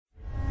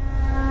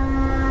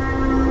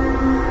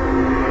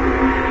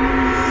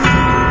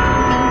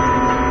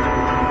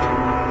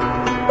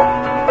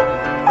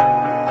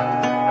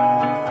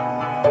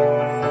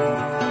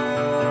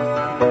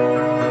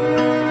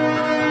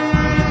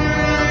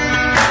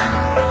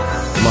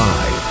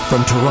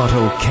From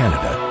Toronto,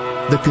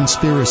 Canada, The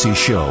Conspiracy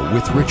Show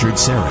with Richard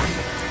Serra.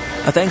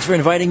 Thanks for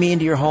inviting me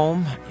into your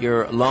home,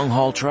 your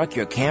long-haul truck,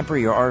 your camper,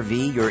 your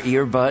RV, your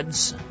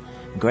earbuds.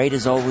 Great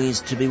as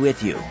always to be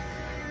with you.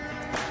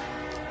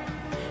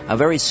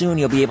 Very soon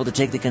you'll be able to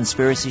take The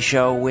Conspiracy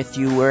Show with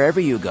you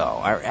wherever you go.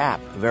 Our app,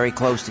 very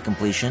close to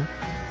completion.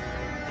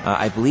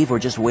 I believe we're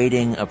just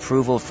waiting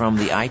approval from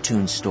the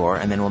iTunes store,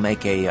 and then we'll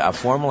make a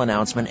formal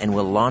announcement and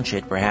we'll launch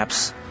it.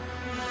 Perhaps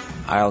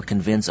I'll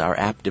convince our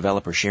app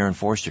developer, Sharon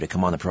Forster, to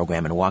come on the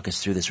program and walk us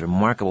through this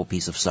remarkable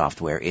piece of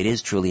software. It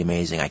is truly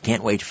amazing. I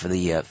can't wait for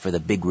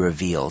the big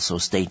reveal, so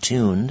stay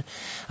tuned.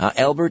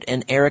 Albert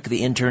and Eric,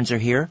 the interns, are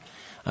here.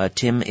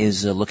 Tim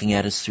is looking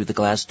at us through the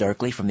glass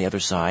darkly from the other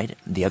side,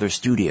 the other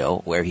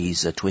studio, where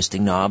he's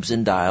twisting knobs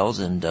and dials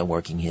and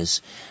working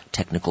his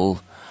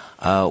technical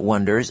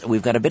wonders.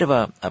 We've got a bit of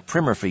a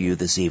primer for you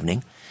this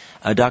evening.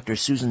 Dr.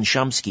 Susan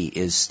Shumky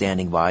is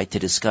standing by to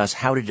discuss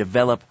how to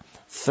develop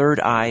third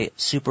eye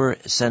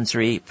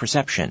supersensory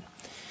perception.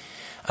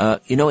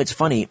 It's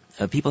funny.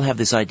 People have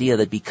this idea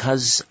that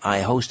because I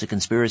host a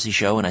conspiracy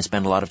show and I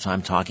spend a lot of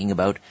time talking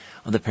about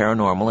the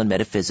paranormal and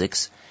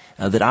metaphysics,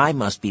 that I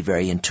must be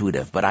very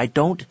intuitive. But I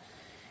don't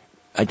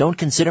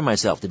consider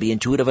myself to be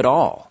intuitive at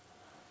all.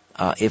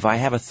 If I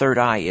have a third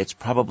eye, it's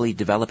probably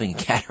developing a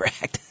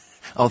cataract.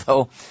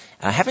 Although,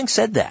 having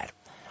said that,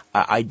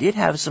 I did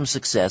have some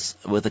success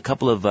with a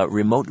couple of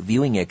remote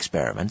viewing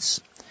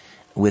experiments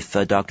with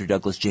Dr.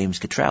 Douglas James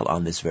Cottrell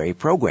on this very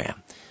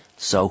program.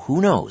 So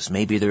who knows?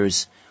 Maybe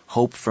there's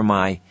hope for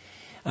my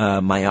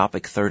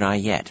myopic third eye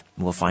yet.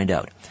 We'll find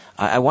out.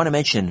 I want to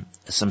mention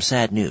some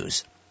sad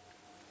news.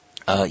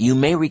 You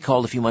may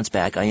recall a few months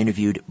back I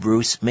interviewed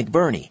Bruce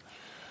McBurney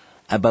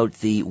about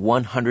the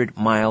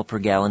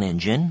 100-mile-per-gallon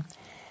engine,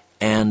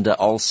 and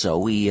also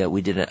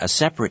we did a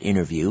separate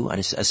interview,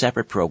 a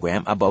separate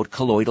program about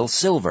colloidal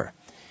silver.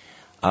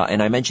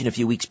 And I mentioned a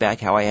few weeks back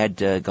how I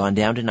had gone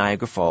down to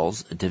Niagara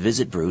Falls to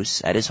visit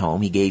Bruce at his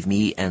home. He gave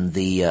me and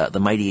the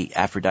mighty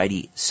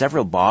Aphrodite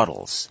several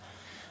bottles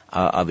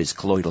of his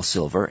colloidal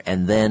silver,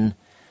 and then,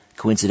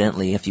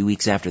 coincidentally, a few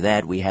weeks after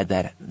that, we had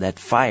that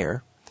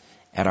fire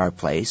at our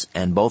place,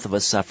 and both of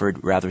us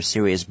suffered rather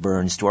serious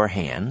burns to our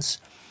hands.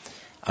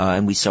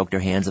 And we soaked our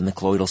hands in the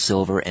colloidal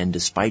silver, and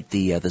despite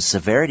the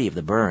severity of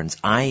the burns,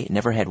 I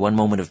never had one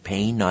moment of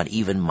pain, not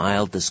even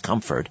mild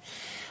discomfort.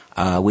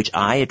 Which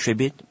I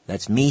attribute,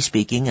 that's me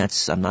speaking,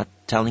 I'm not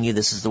telling you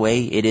this is the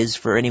way it is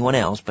for anyone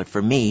else, but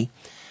for me,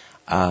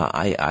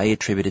 I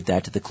attributed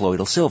that to the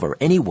colloidal silver.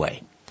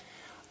 Anyway,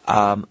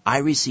 I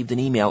received an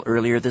email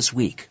earlier this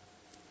week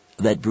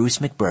that Bruce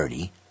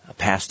McBurney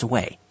passed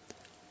away.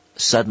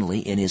 Suddenly,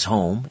 in his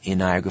home in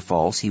Niagara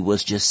Falls, he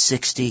was just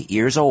 60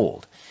 years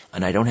old.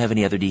 And I don't have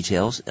any other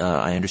details.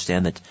 I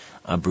understand that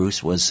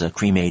Bruce was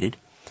cremated.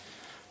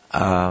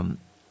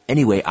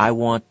 Anyway, I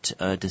want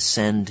to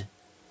send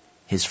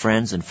his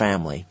friends and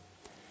family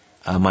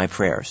my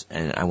prayers,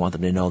 and I want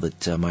them to know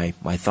that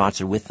my thoughts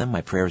are with them,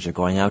 my prayers are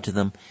going out to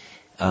them.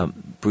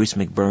 Bruce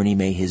McBurney,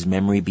 may his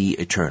memory be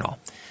eternal.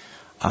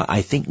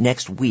 I think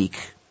next week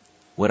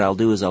what I'll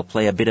do is I'll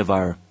play a bit of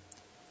our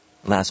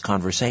last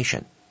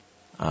conversation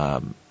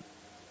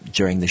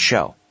during the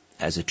show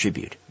as a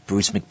tribute.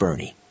 Bruce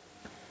McBurney,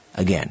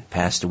 again,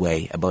 passed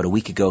away about a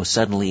week ago.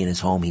 Suddenly in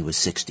his home he was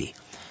 60.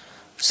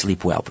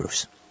 Sleep well,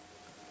 Bruce.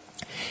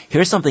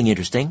 Here's something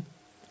interesting.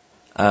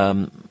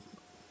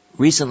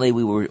 Recently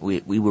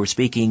we were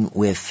speaking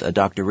with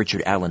Dr.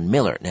 Richard Allen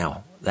Miller.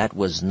 Now, that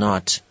was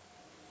not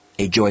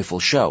a joyful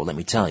show, let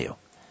me tell you.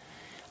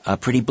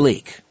 Pretty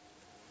bleak.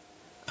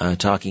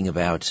 Talking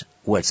about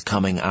what's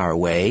coming our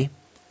way,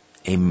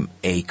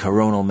 a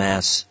coronal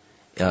mass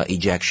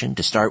ejection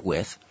to start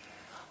with,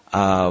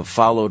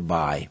 followed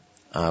by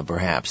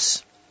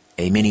perhaps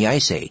a mini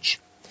ice age,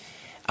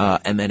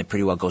 and then it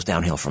pretty well goes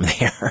downhill from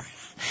there.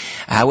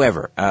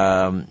 However,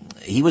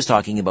 he was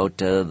talking about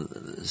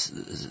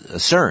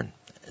CERN,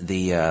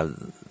 the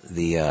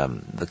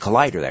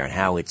collider there, and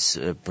how it's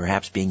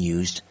perhaps being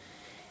used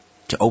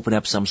to open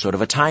up some sort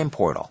of a time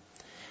portal.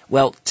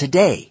 Well,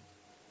 today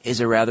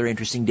is a rather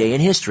interesting day in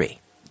history,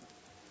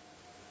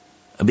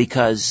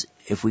 because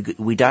if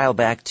we dial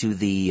back to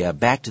the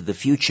Back to the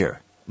Future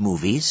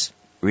movies,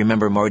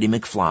 remember Marty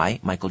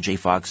McFly, Michael J.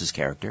 Fox's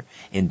character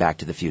in Back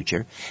to the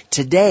Future,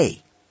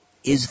 today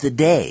is the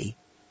day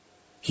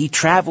he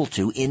traveled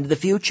to into the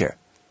future.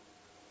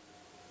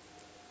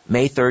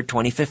 May 3rd,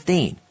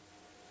 2015.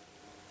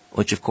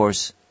 Which, of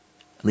course,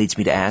 leads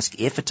me to ask,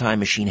 if a time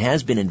machine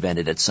has been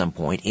invented at some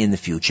point in the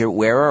future,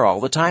 where are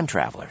all the time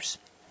travelers?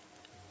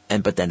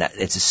 But then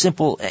it's a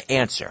simple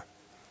answer.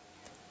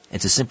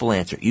 It's a simple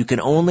answer. You can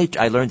only,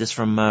 I learned this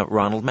from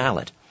Ronald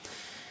Mallet,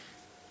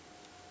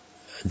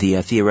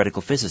 the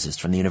theoretical physicist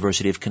from the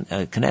University of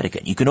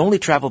Connecticut. You can only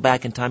travel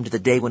back in time to the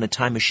day when a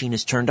time machine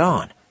is turned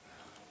on.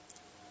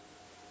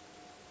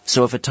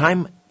 So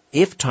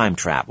if time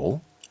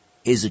travel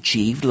is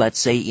achieved, let's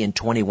say in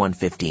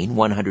 2115,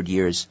 100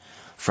 years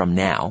from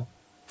now,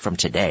 from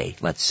today,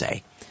 let's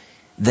say,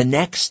 the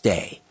next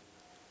day,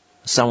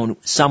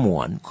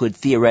 someone could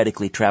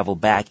theoretically travel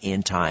back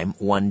in time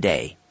one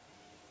day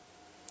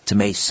to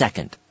May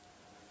 2nd.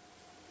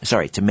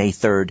 To May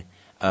 3rd,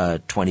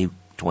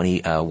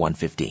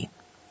 2115.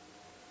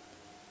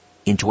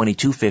 In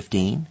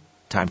 2215,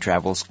 time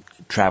travelers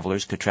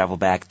could travel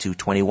back to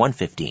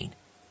 2115,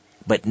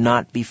 but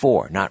not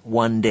before, not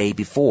one day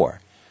before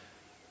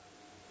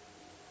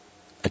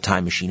a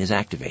time machine is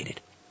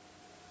activated.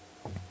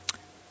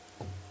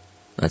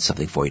 That's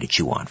something for you to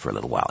chew on for a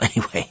little while.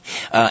 Anyway,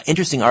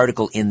 interesting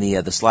article in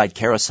the slide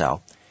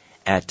carousel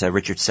at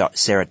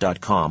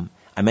richardsarrett.com.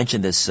 I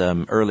mentioned this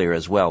earlier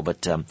as well,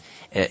 but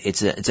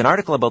it's an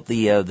article about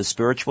the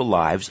spiritual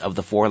lives of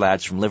the four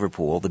lads from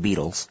Liverpool, the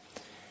Beatles.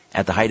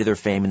 At the height of their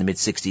fame in the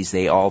mid-'60s,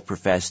 they all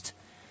professed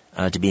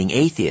to being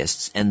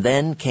atheists, and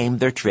then came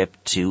their trip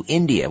to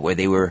India, where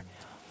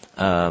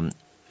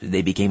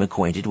they became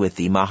acquainted with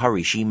the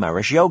Maharishi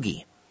Mahesh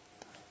Yogi.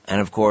 And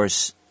of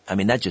course,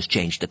 that just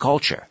changed the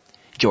culture.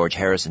 George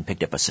Harrison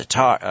picked up a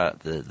sitar,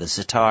 the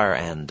sitar,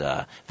 and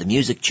the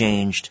music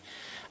changed,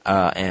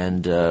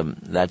 and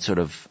that sort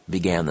of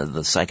began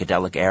the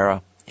psychedelic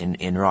era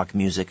in rock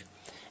music.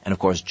 And of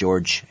course,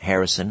 George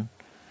Harrison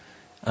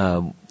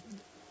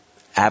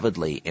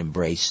avidly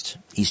embraced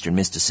Eastern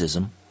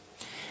mysticism.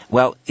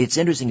 Well, it's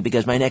interesting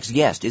because my next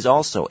guest is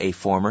also a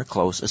former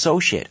close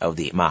associate of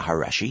the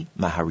Maharishi.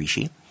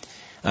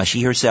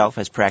 She herself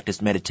has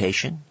practiced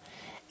meditation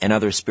and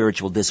other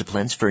spiritual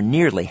disciplines for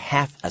nearly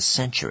half a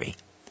century.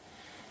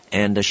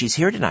 And she's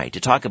here tonight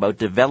to talk about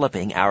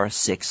developing our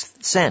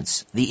sixth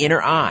sense, the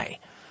inner eye,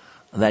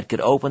 that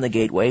could open the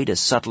gateway to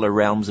subtler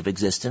realms of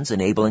existence,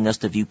 enabling us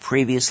to view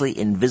previously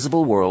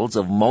invisible worlds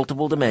of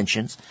multiple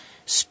dimensions,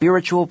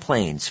 spiritual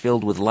planes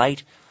filled with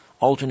light,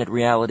 alternate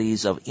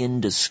realities of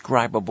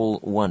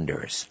indescribable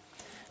wonders.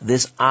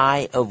 This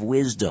eye of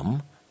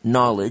wisdom,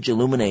 knowledge,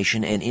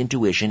 illumination, and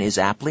intuition is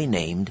aptly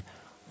named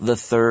the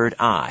third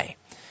eye.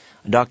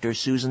 Dr.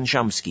 Susan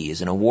Shumky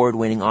is an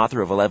award-winning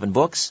author of 11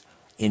 books,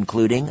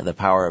 including The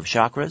Power of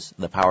Chakras,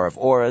 The Power of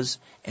Auras,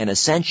 and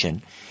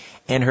Ascension,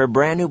 and her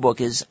brand new book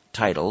is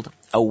titled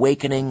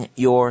Awakening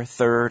Your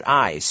Third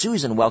Eye.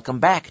 Susan, welcome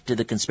back to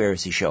The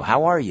Conspiracy Show.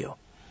 How are you?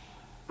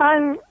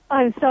 I'm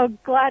so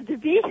glad to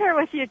be here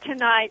with you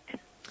tonight,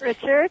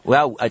 Richard.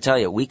 Well, I tell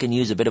you, we can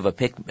use a bit of a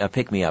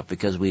pick-me-up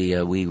because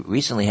we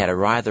recently had a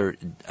rather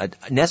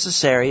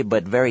necessary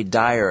but very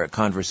dire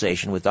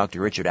conversation with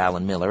Dr. Richard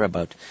Allen Miller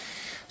about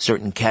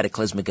certain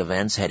cataclysmic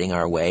events heading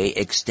our way,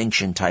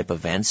 extinction-type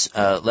events.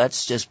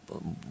 Let's just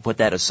put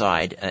that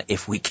aside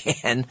if we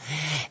can.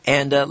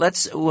 And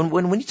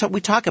when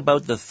we talk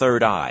about the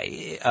third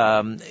eye,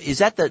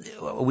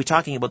 are we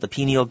talking about the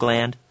pineal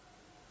gland?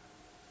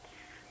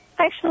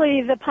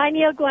 Actually, the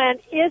pineal gland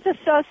is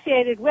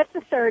associated with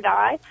the third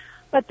eye,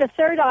 but the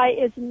third eye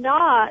is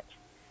not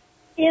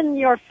in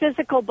your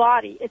physical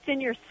body. It's in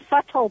your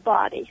subtle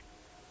body.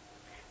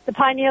 The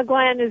pineal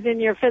gland is in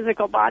your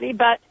physical body,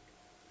 but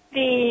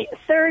the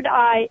third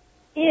eye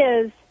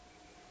is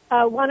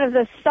one of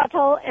the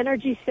subtle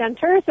energy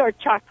centers or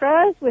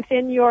chakras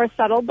within your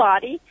subtle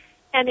body,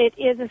 and it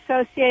is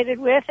associated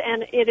with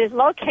and it is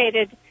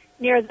located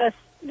near the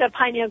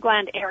pineal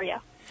gland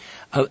area.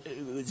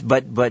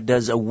 But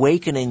does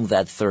awakening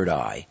that third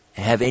eye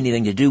have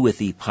anything to do with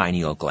the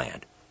pineal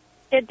gland?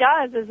 It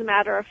does, as a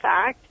matter of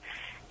fact,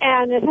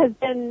 and it has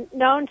been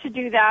known to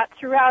do that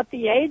throughout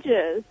the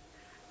ages.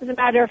 As a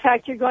matter of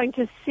fact, you're going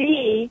to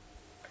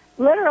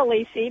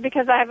literally see,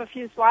 because I have a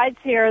few slides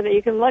here that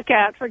you can look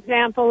at. For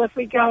example, if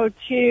we go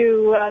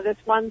to this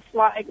one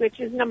slide, which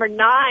is number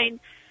 9,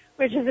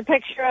 which is a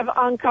picture of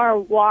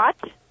Angkor Wat,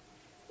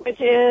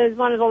 which is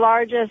one of the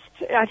largest,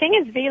 I think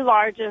it's the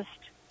largest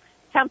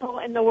temple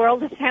in the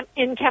world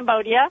in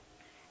Cambodia.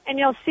 And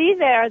you'll see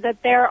there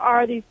that there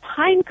are these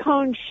pine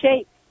cone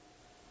shapes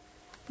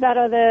that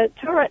are the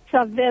turrets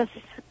of this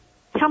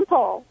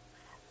temple.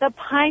 The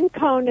pine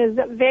cone is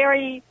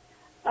very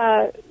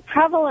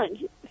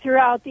prevalent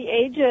throughout the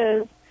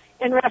ages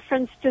in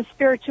reference to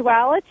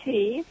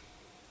spirituality.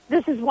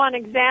 This is one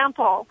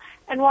example.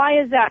 And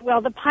why is that?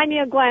 Well, the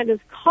pineal gland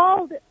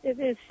it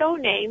is so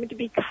named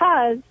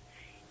because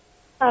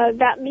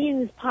that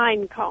means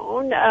pine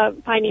cone.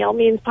 Pineal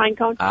means pine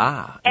cone.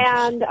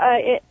 And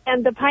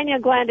the pineal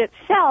gland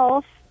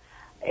itself,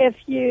 if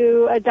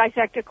you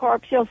dissect a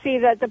corpse, you'll see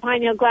that the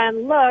pineal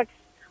gland looks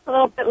a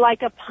little bit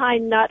like a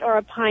pine nut or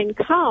a pine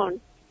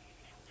cone.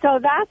 So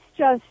that's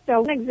just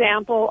one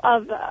example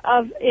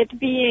of it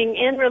being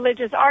in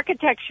religious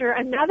architecture.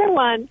 Another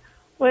one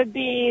would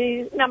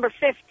be number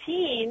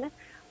 15,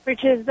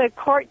 which is the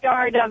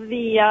courtyard of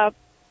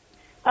the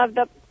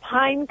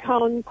pine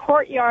cone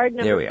courtyard,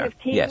 number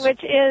 15, yes.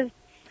 Which is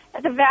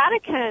at the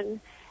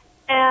Vatican.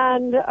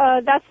 And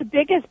that's the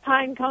biggest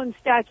pine cone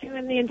statue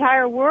in the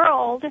entire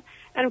world.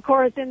 And, of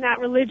course, in that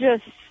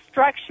religious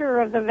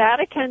structure of the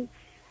Vatican.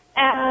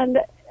 And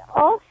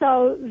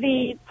also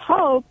the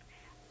Pope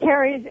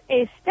carries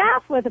a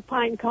staff with a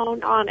pine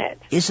cone on it.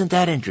 Isn't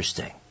that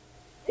interesting?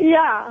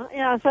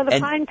 Yeah. So the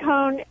pine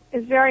cone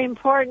is very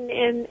important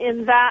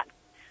in that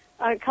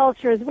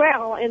culture as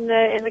well, in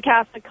the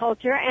Catholic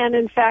culture, and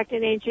in fact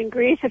in ancient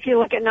Greece. If you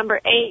look at number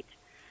 8,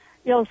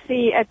 you'll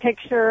see a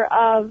picture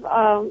of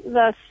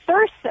the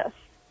thyrsus.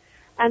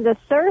 And the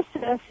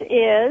thyrsus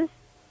is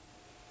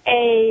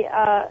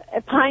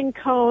a pine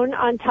cone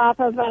on top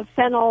of a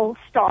fennel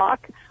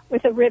stalk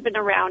with a ribbon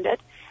around it.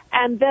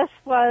 And this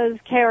was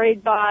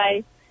carried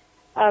by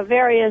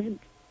various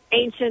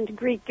ancient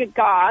Greek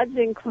gods,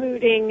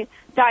 including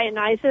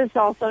Dionysus,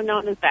 also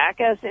known as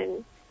Bacchus.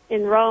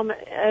 In Rome,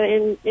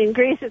 in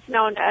Greece, it's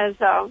known as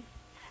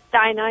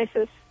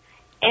Dionysus.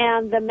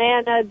 And the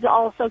Manads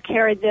also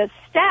carried this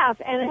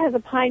staff, and it has a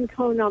pine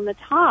cone on the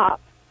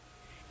top.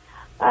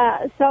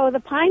 So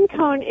the pine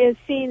cone is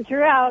seen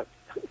throughout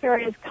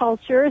various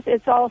cultures.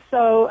 It's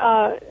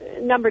also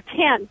number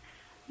 10.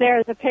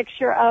 There's a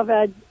picture of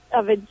a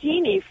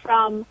genie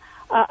from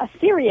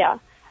Assyria,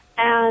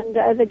 and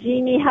the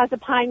genie has a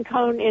pine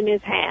cone in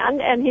his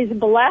hand, and he's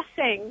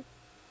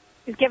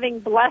giving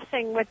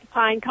blessing with the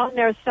pine cone.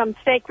 There's some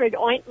sacred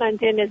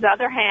ointment in his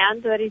other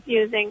hand that he's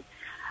using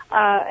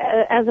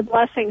as a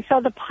blessing.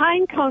 So the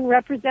pine cone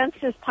represents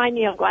his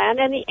pineal gland,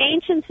 and the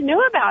ancients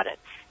knew about it.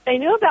 They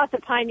knew about the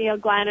pineal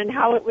gland and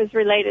how it was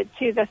related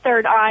to the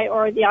third eye,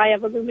 or the eye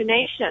of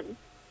illumination.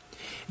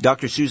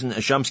 Dr. Susan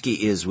Shumky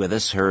is with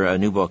us. Her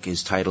new book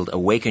is titled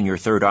Awaken Your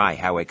Third Eye,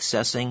 How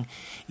Accessing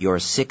Your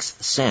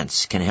Sixth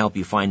Sense Can Help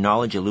You Find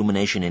Knowledge,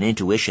 Illumination, and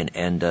Intuition.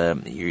 And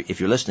if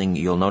you're listening,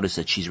 you'll notice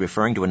that she's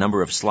referring to a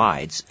number of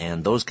slides,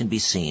 and those can be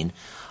seen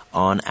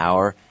on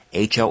our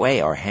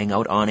HOA, our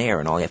Hangout on Air.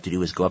 And all you have to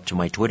do is go up to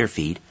my Twitter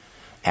feed,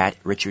 at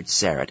Richard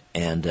Serrett,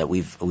 and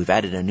we've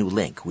added a new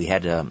link. We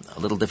had a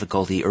little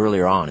difficulty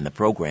earlier on in the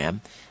program,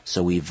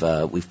 so we've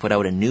put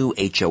out a new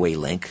HOA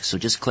link. So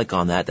just click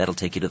on that. That'll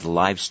take you to the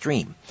live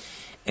stream,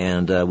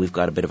 and we've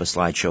got a bit of a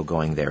slideshow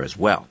going there as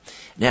well.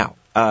 Now,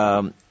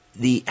 how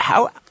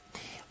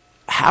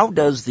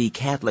does the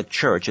Catholic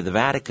Church or the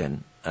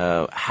Vatican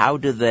how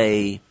do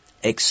they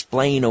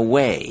explain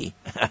away,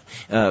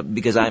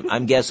 because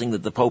I'm guessing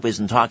that the Pope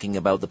isn't talking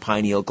about the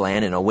pineal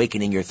gland and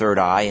awakening your third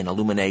eye and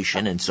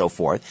illumination and so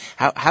forth.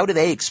 How do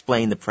they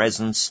explain the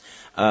presence,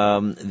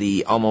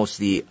 the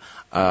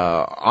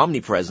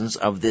omnipresence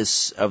of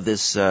this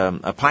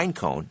pine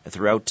cone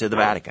throughout the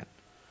Vatican?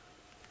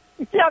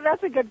 Yeah,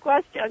 that's a good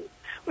question.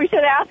 We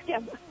should ask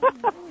him.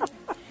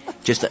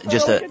 Just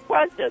good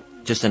question.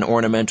 Just an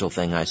ornamental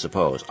thing, I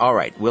suppose. All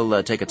right,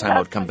 we'll take a time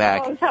out, come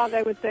back, how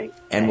they would think.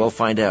 And we'll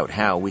find out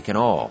how we can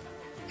all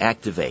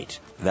activate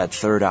that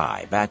third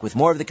eye. Back with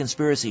more of The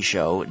Conspiracy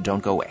Show.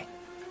 Don't go away.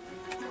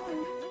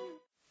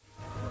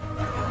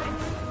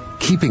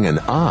 Keeping an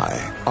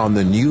eye on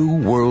the New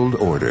World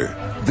Order.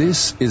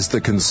 This is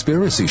The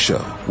Conspiracy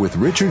Show with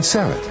Richard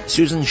Serrett.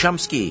 Susan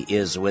Shumky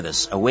is with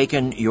us.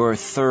 Awaken Your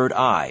Third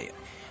Eye.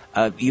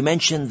 You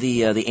mentioned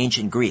the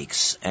ancient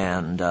Greeks,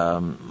 and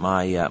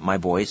my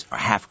boys are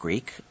half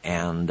Greek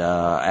and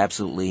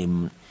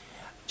absolutely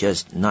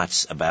just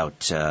nuts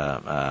about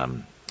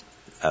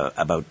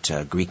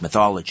Greek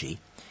mythology,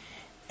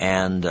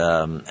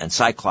 and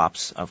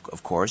Cyclops,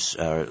 of course,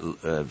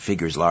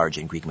 figures large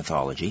in Greek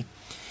mythology.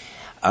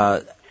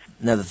 Now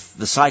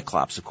the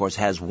Cyclops, of course,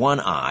 has one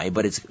eye,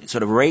 but it's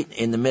sort of right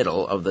in the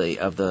middle of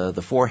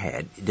the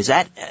forehead. Does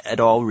that at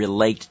all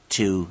relate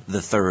to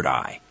the third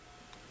eye?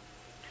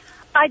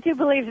 I do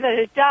believe that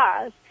it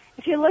does.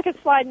 If you look at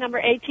slide number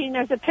 18,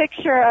 there's a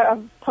picture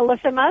of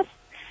Polyphemus,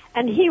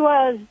 and he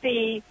was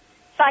the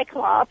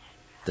Cyclops.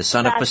 The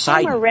son of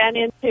Poseidon. Homer ran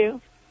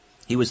into.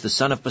 He was the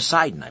son of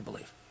Poseidon, I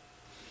believe.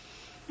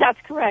 That's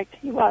correct,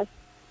 he was.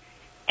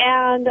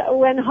 And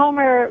when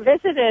Homer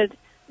visited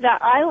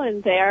that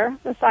island there,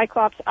 the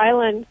Cyclops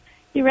Island,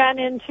 he ran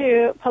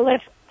into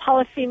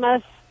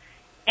Polyphemus,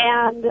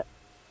 and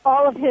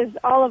all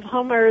of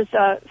Homer's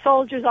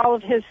soldiers, all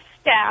of his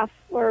staff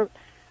were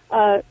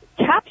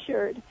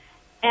captured,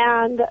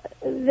 and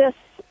this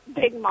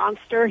big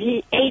monster,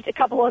 he ate a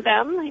couple of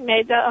them. He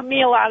made a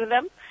meal out of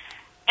them,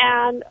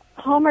 and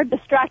Homer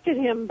distracted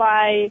him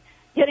by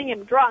getting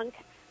him drunk,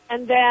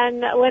 and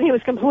then when he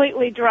was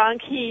completely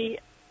drunk,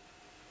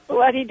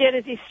 what he did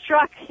is he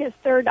struck his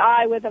third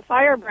eye with a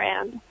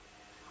firebrand,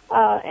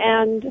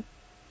 and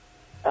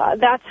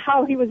that's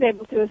how he was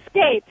able to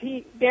escape.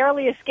 He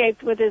barely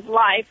escaped with his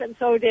life, and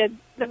so did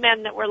the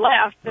men that were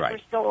left that were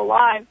still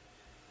alive.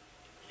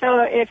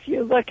 So if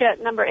you look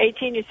at number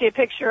 18, you see a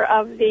picture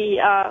of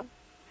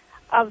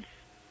of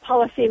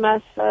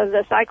Polyphemus,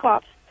 the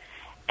Cyclops.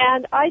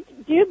 And I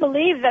do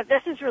believe that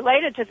this is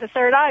related to the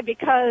third eye,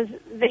 because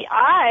the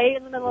eye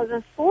in the middle of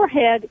the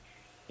forehead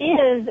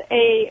is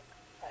a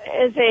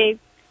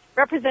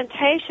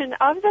representation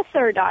of the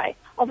third eye.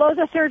 Although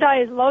the third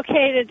eye is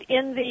located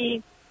in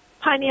the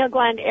pineal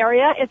gland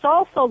area, it's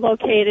also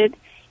located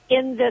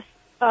in this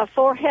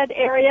forehead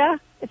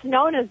area. It's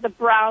known as the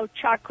brow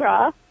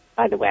chakra,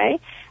 by the way,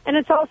 and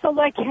it's also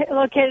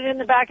located in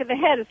the back of the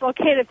head. It's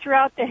located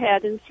throughout the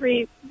head in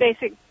three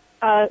basic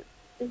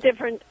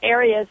different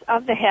areas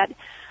of the head.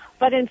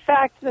 But in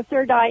fact, the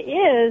third eye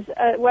is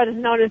what is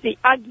known as the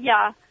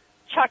ajna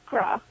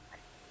chakra,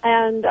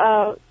 and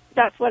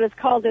that's what it's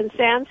called in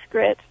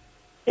Sanskrit.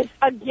 It's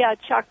ajna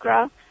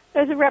chakra.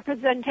 There's a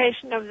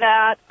representation of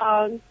that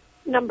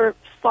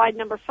slide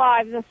number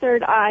 5, the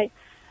third eye,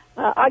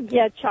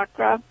 ajna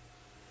chakra,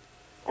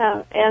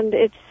 and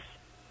it's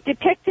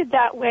depicted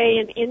that way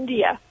in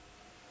India.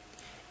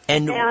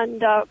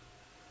 And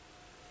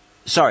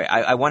sorry,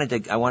 I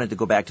wanted to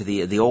go back to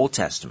the Old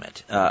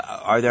Testament.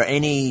 Are there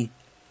any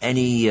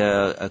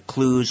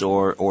clues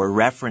or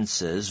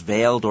references,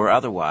 veiled or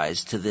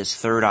otherwise, to this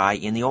third eye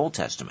in the Old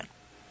Testament?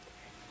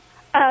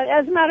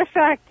 As a matter of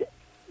fact,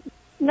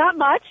 not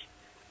much,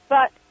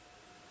 but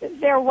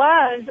there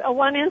was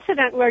one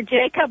incident where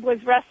Jacob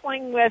was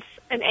wrestling with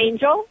an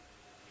angel,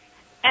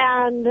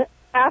 and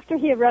after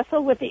he had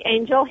wrestled with the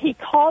angel, he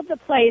called the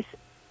place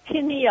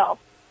pineal.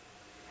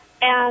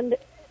 And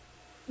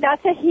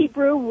that's a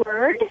Hebrew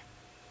word,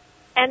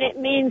 and it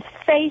means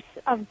face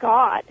of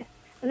God.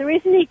 And the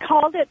reason he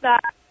called it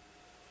that,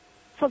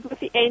 with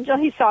the angel,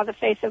 he saw the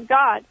face of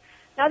God.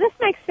 Now, this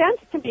makes sense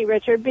to me,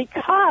 Richard,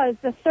 because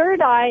the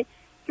third eye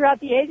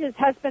throughout the ages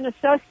has been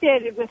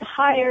associated with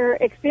higher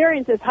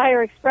experiences,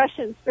 higher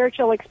expressions,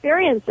 spiritual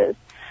experiences.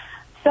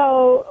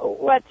 So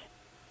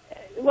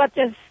what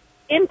this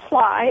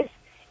implies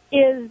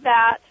is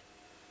that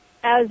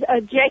as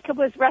Jacob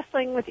was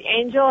wrestling with the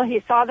angel,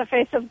 he saw the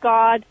face of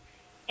God,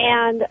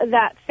 and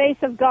that face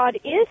of God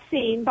is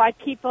seen by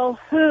people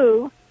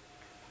who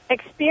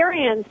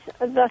experience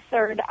the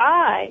third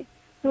eye,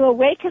 who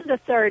awaken the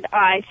third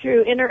eye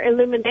through inner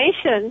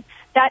illumination.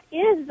 That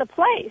is the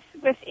place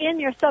within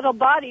your subtle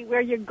body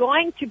where you're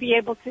going to be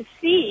able to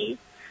see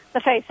the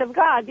face of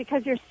God,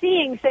 because you're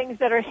seeing things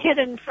that are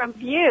hidden from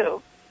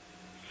view.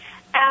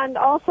 And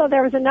also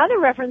there was another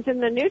reference in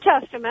the New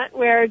Testament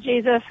where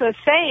Jesus was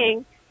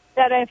saying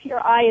that if your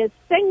eye is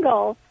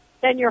single,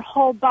 then your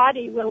whole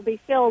body will be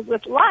filled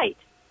with light.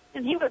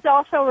 And he was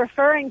also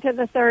referring to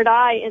the third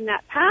eye in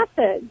that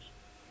passage.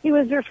 He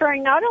was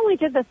referring not only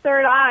to the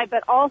third eye,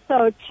 but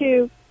also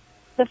to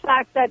the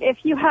fact that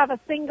if you have a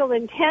single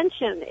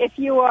intention, if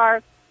you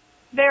are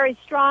very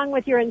strong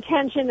with your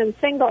intention and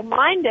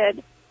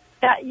single-minded,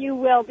 that you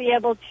will be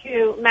able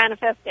to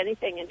manifest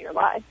anything in your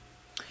life.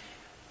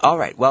 All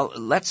right. Well,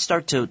 let's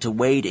start to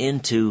wade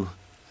into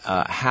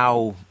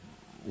how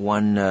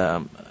one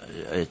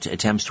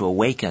attempts to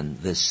awaken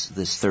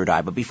this third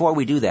eye. But before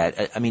we do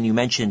that, I mean, you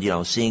mentioned,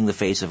 seeing the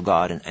face of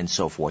God and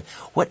so forth.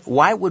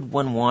 Why would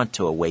one want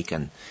to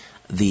awaken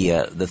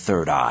the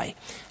third eye?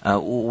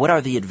 What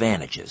are the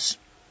advantages?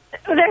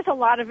 There's a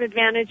lot of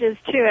advantages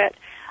to it.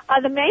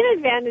 The main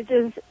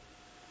advantages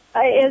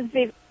is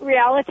the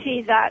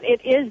reality that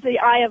it is the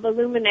eye of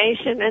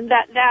illumination, and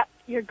that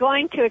you're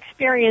going to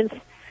experience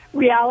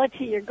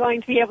reality. You're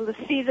going to be able to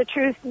see the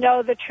truth,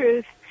 know the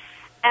truth,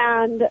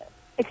 and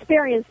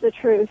experience the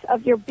truth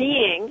of your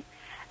being.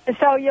 And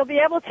so you'll be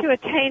able to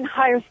attain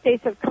higher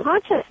states of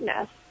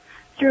consciousness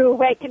through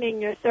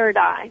awakening your third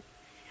eye.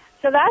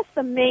 So that's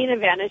the main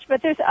advantage.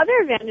 But there's other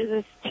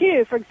advantages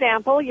too. For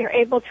example, you're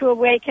able to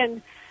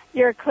awaken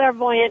your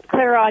clairvoyant,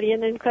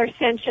 clairaudient, and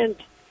clairsentient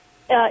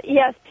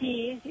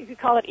ESPs. You could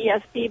call it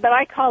ESP, but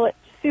I call it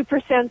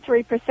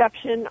supersensory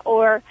perception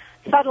or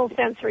subtle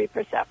sensory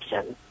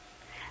perception.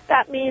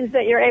 That means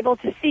that you're able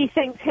to see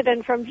things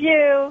hidden from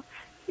view.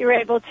 You're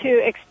able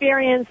to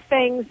experience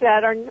things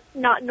that are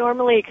not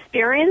normally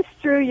experienced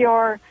through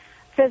your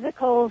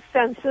physical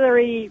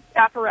sensory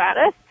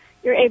apparatus.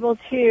 You're able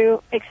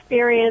to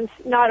experience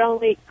not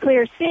only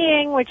clear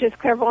seeing, which is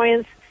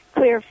clairvoyance,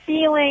 clear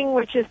feeling,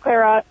 which is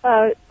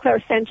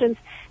clairsentience,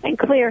 and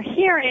clear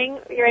hearing.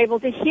 You're able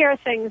to hear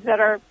things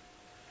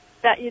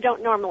that you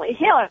don't normally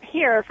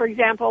hear. For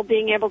example,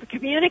 being able to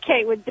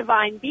communicate with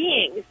divine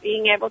beings,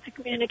 being able to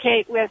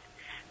communicate with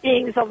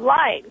beings of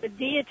light, with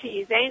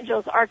deities,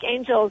 angels,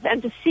 archangels,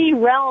 and to see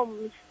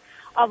realms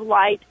of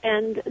light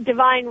and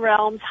divine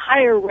realms,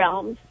 higher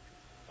realms.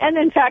 And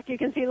in fact, you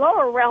can see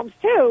lower realms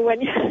too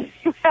when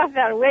you have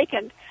that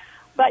awakened.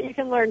 But you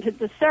can learn to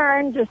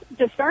discern.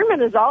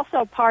 Discernment is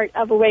also part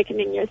of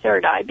awakening your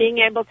third eye, being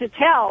able to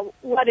tell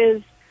what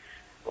is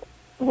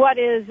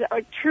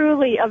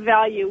truly of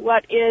value,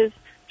 what is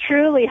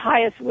truly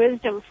highest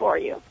wisdom for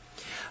you.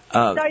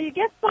 So you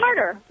get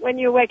smarter when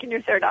you awaken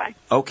your third eye.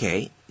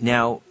 Okay.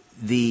 Now,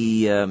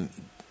 the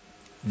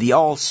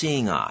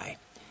all-seeing eye.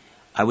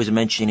 I was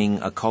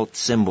mentioning occult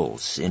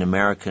symbols in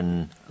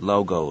American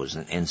logos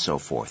and so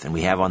forth. And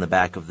we have on the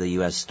back of the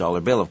U.S.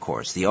 dollar bill, of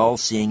course, the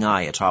all-seeing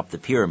eye atop the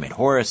pyramid,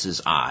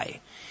 Horus's eye.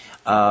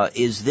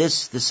 Is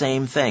this the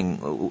same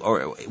thing?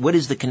 Or what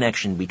is the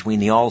connection between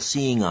the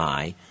all-seeing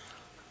eye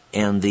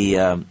and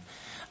the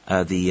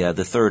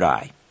third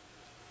eye?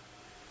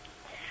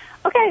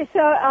 Okay, so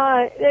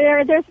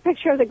there's a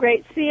picture of the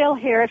Great Seal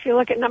here. If you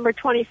look at number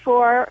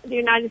 24, the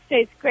United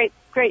States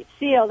Great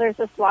Seal, there's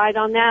a slide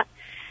on that.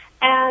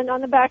 And on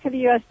the back of the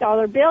U.S.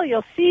 dollar bill,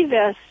 you'll see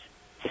this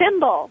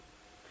symbol.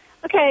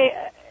 Okay,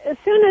 as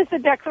soon as the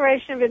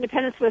Declaration of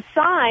Independence was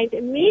signed,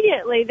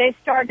 immediately they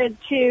started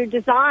to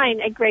design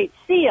a Great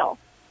Seal.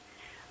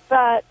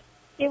 But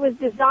it was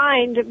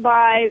designed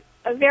by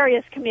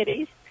various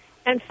committees,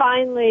 and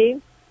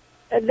finally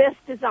this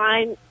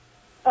design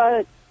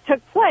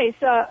took place.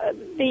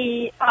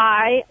 The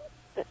eye,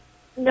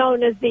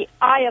 known as the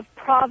Eye of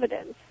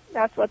Providence,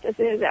 That's what this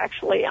is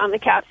actually on the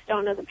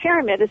capstone of the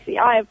pyramid, is the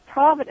Eye of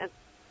Providence.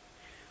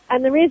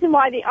 And the reason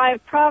why the Eye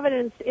of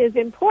Providence is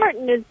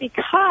important is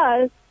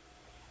because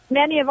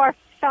many of our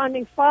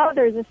founding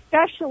fathers,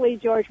 especially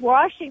George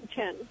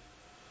Washington,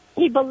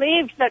 he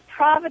believed that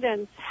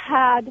Providence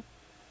had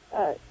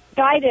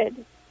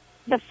guided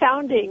the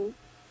founding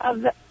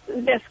of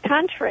this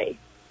country.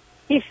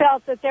 He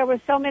felt that there were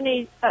so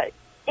many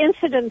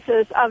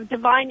incidences of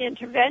divine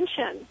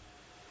intervention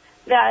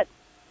that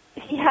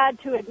he had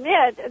to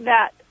admit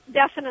that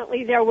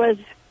definitely there was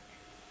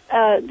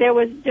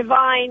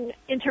divine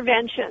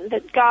intervention,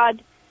 that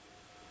God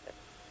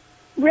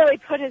really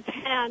put his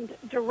hand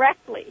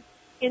directly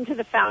into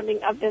the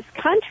founding of this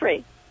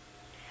country.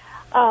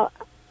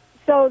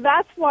 So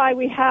that's why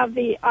we have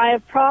the Eye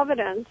of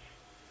Providence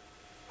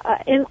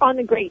on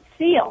the Great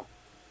Seal.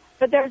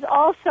 But there's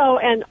also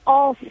an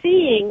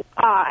all-seeing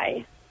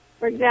eye,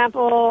 for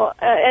example,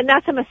 and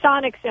that's a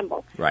Masonic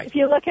symbol. Right. If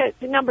you look at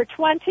number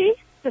 20,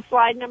 the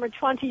slide number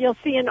 20, you'll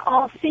see an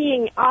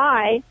all-seeing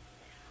eye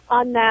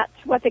on that,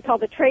 what they call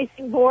the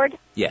tracing board.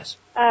 Yes,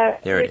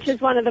 there it which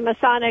is one of the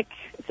Masonic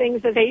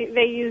things that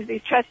they use.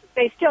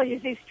 They still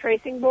use these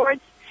tracing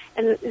boards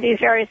and these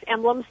various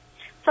emblems.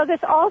 So this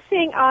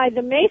all-seeing eye,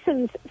 the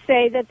Masons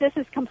say that this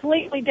is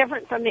completely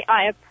different from the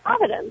Eye of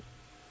Providence.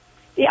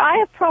 The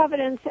Eye of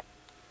Providence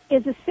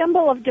is a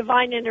symbol of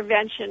divine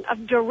intervention,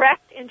 of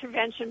direct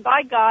intervention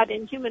by God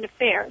in human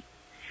affairs.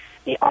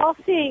 The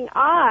all-seeing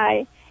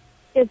eye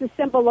is a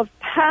symbol of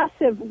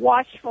passive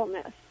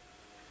watchfulness.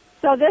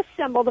 So this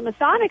symbol, the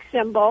Masonic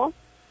symbol,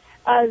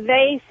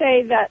 they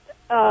say that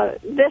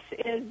this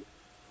is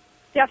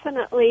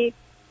definitely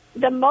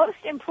the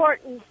most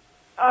important,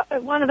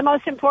 one of the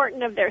most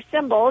important of their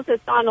symbols.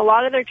 It's on a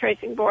lot of their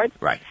tracing boards.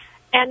 Right.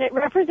 And it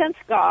represents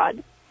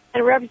God.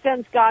 And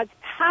represents God's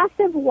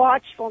passive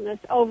watchfulness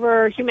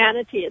over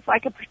humanity. It's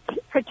like a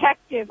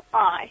protective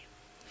eye.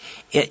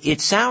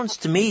 It sounds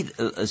to me,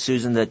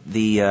 Susan, that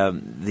the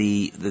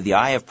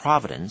Eye of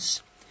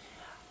Providence,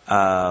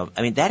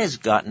 that has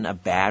gotten a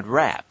bad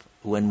rap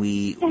when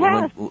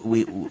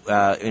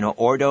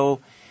Ordo,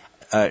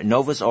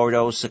 Novus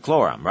Ordo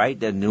Seclorum, right?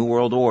 The New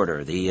World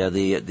Order,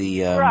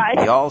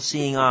 the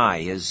all-seeing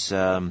eye is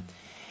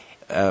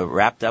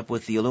wrapped up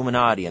with the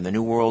Illuminati and the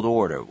New World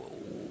Order.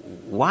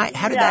 Why?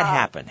 How did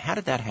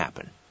that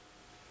happen?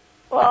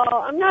 Well,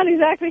 I'm not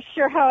exactly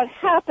sure how it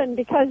happened,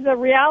 because the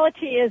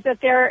reality is that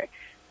there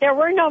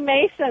were no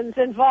Masons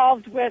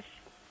involved with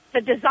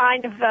the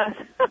design of the.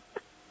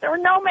 There were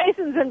no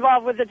Masons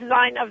involved with the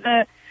design of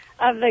the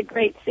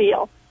Great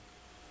Seal,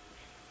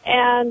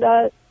 and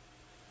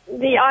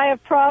the Eye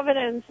of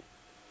Providence.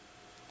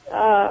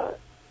 That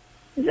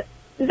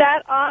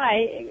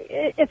eye,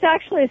 it's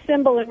actually a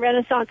symbol in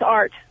Renaissance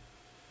art.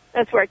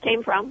 That's where it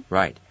came from.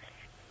 Right.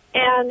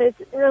 And it's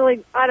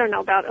really, I don't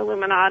know about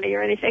Illuminati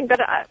or anything,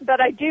 but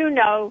I do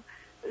know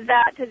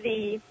that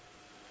the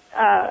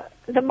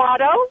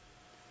motto,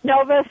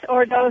 Novus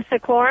Ordo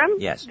Seclorum,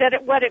 yes,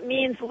 that what it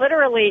means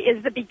literally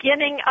is the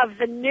beginning of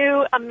the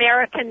new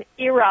American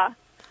era,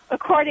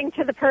 according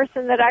to the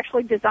person that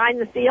actually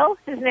designed the seal.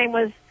 His name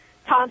was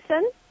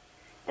Thompson,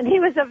 and he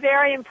was a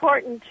very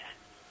important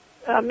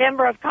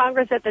member of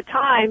Congress at the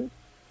time.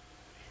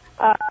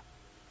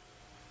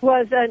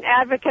 Was an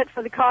advocate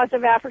for the cause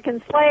of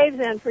African slaves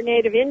and for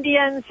Native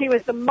Indians. He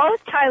was the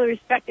most highly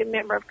respected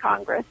member of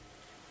Congress.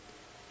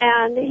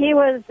 And he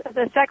was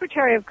the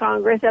Secretary of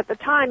Congress at the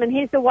time, and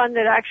he's the one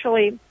that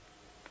actually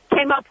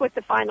came up with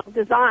the final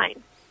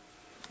design.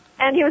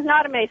 And he was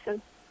not a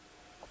Mason.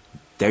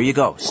 There you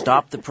go.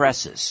 Stop the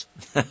presses.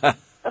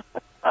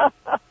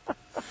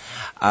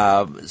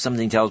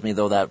 Something tells me,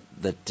 though,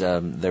 that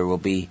there will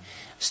be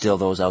still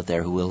those out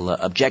there who will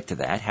object to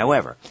that.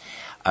 However,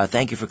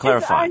 thank you for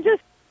clarifying. I'm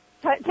just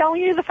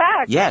telling you the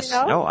facts. Yes. You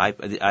know? No,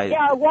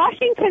 Yeah,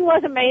 Washington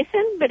was a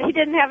Mason, but he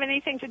didn't have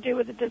anything to do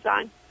with the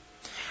design.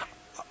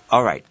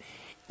 All right.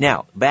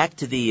 Now, back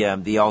to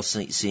the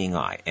all-seeing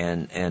eye,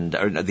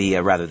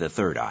 the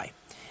third eye.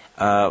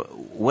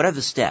 What are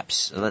the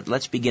steps?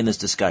 Let's begin this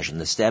discussion.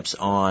 The steps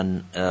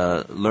on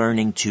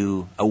learning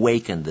to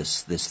awaken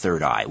this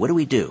third eye. What do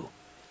we do?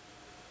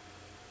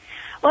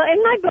 Well,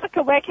 in my book,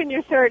 Awaken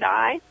Your Third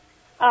Eye,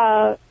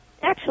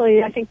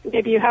 actually, I think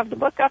maybe you have the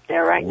book up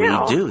there right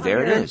now. We do.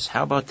 There it is.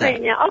 How about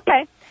that? Yeah.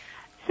 Okay.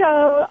 So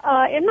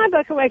in my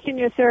book, Awaken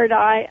Your Third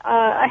Eye,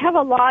 I have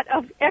a lot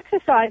of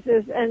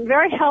exercises and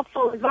very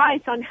helpful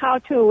advice on how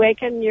to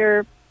awaken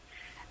your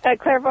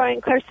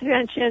clairvoyant,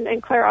 clairsentient,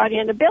 and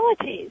clairaudient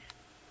abilities.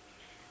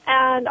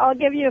 And I'll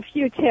give you a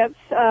few tips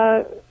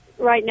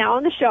right now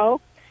on the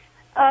show.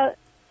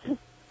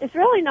 It's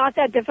really not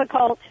that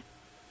difficult.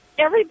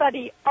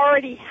 Everybody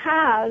already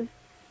has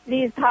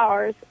these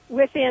powers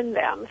within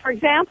them. For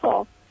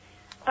example,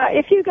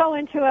 if you go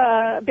into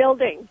a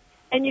building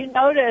and you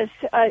notice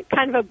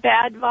kind of a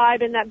bad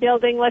vibe in that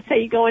building, let's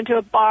say you go into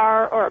a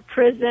bar or a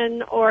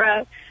prison or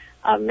a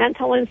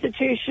mental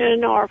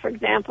institution or, for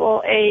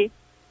example,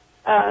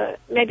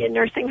 maybe a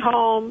nursing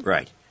home,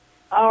 right,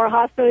 or a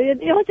hospital,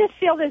 you'll just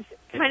feel this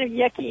kind of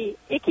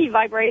icky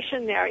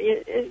vibration there.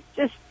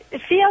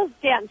 It feels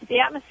dense. The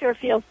atmosphere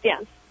feels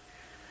dense.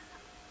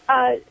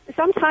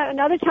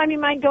 Another time you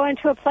might go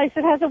into a place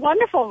that has a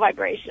wonderful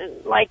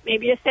vibration, like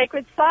maybe a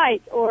sacred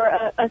site or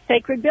a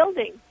sacred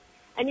building,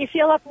 and you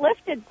feel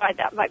uplifted by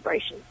that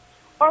vibration.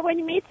 Or when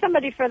you meet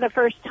somebody for the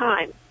first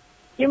time,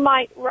 you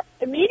might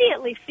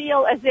immediately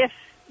feel as if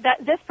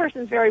that this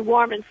person's very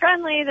warm and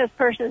friendly, this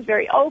person is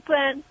very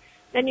open.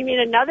 Then you meet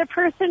another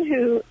person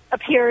who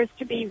appears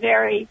to be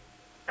very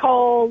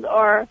cold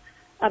or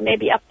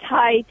maybe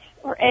uptight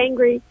or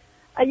angry.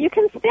 You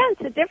can sense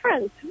a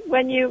difference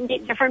when you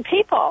meet different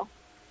people.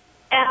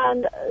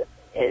 And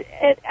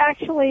it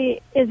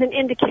actually is an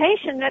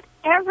indication that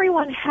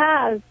everyone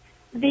has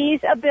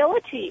these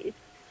abilities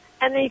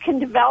and that you can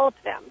develop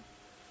them.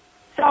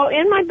 So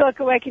in my book,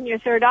 Awaken Your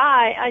Third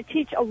Eye, I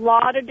teach a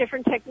lot of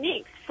different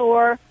techniques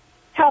for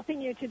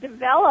helping you to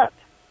develop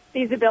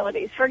these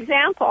abilities. For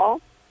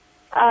example,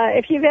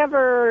 if you've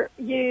ever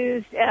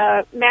used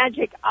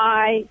magic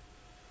eye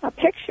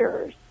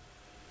pictures,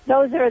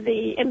 those are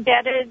the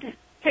embedded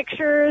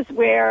pictures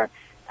where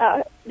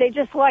they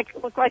just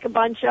look like a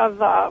bunch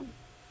of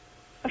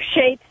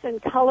shapes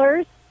and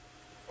colors,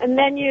 and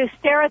then you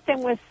stare at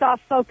them with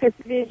soft focus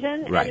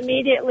vision, right. And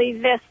immediately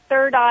this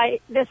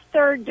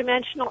third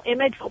dimensional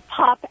image will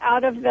pop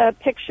out of the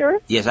picture.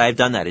 Yes, I have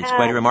done that. It's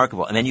quite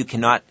remarkable, and then you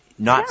cannot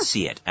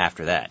see it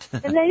after that.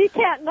 And then you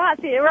can't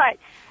not see it, right?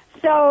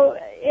 So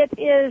it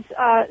is.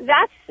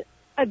 That's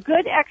a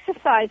good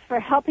exercise for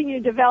helping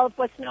you develop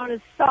what's known as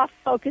soft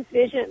focus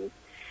vision,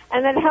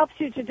 and that helps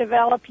you to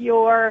develop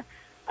your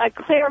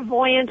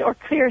clairvoyant or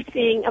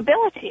clear-seeing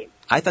ability.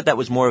 I thought that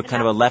was more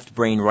kind of a left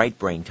brain, right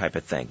brain type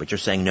of thing, but you're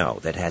saying no,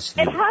 that has to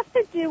do... It has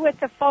to do with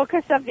the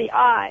focus of the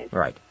eyes.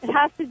 Right. It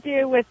has to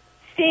do with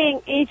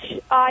seeing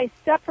each eye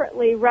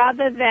separately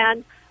rather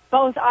than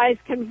both eyes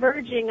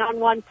converging on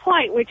one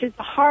point, which is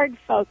a hard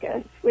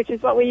focus, which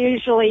is what we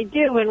usually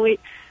do when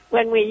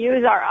we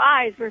use our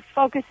eyes. We're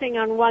focusing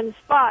on one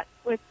spot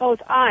with both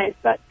eyes,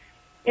 but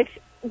if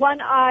one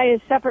eye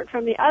is separate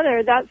from the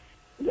other, that's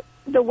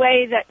the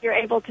way that you're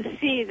able to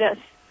see this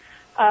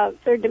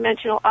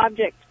third-dimensional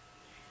object.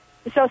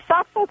 So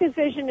soft focus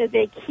vision is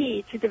a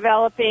key to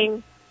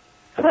developing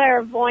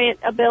clairvoyant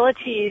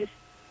abilities,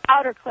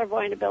 outer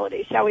clairvoyant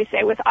abilities, shall we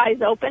say, with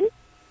eyes open.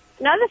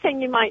 Another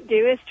thing you might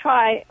do is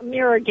try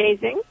mirror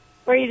gazing,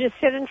 where you just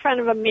sit in front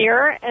of a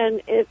mirror,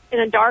 and in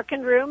a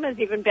darkened room is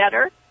even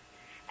better.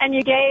 And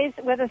you gaze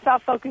with a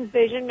soft focus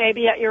vision,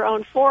 maybe at your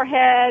own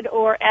forehead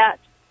or at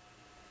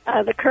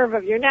the curve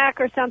of your neck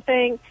or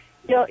something.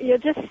 You'll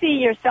just see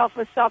yourself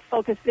with soft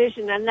focus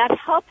vision, and that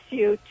helps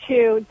you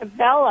to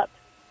develop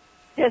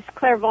this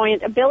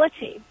clairvoyant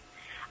ability.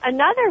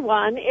 Another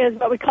one is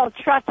what we call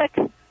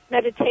tratak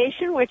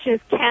meditation, which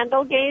is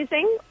candle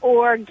gazing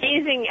or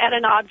gazing at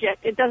an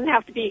object. It doesn't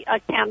have to be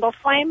a candle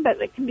flame,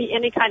 but it can be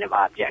any kind of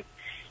object.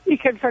 You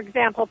could, for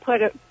example,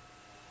 put a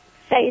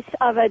face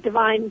of a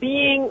divine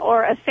being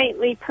or a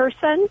saintly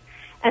person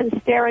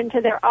and stare into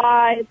their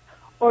eyes,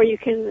 or you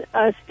can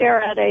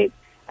stare at a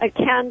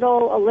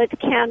candle, a lit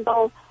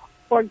candle,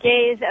 or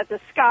gaze at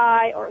the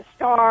sky or a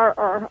star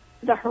or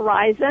the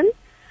horizon.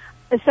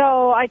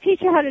 So I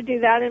teach you how to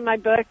do that in my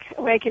book,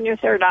 Awaken Your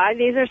Third Eye.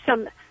 These are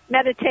some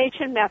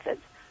meditation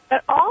methods.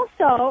 But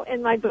also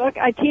in my book,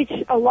 I teach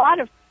a lot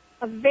of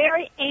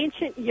very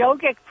ancient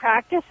yogic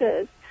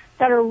practices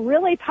that are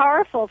really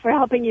powerful for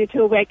helping you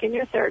to awaken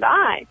your third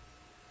eye.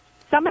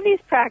 Some of these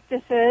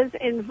practices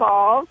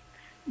involve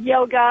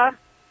yoga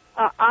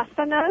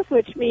asanas,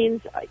 which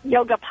means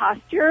yoga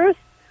postures,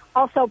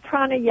 also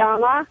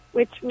pranayama,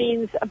 which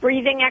means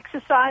breathing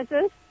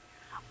exercises,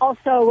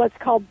 also what's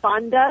called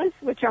bandhas,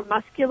 which are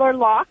muscular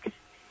locks,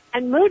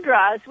 and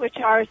mudras, which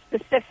are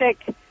specific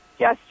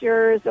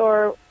gestures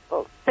or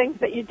things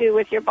that you do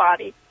with your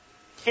body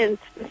in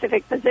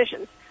specific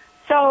positions.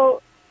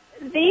 So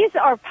these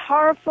are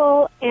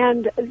powerful,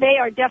 and they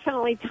are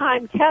definitely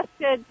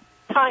time-tested,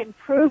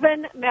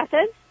 time-proven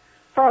methods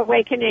for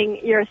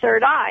awakening your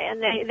third eye,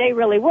 and they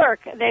really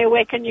work. They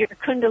awaken your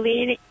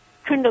kundalini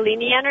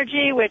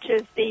energy, which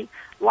is the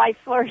life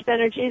force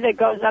energy that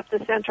goes up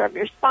the center of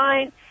your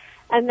spine,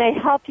 and they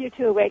help you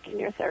to awaken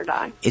your third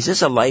eye. Is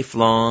this a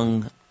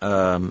lifelong,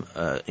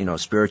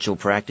 spiritual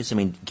practice? I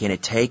mean, can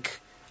it take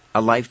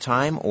a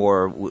lifetime,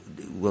 or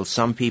will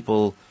some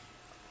people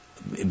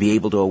be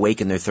able to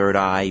awaken their third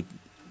eye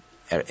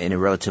in a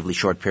relatively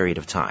short period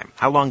of time?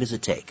 How long does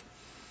it take?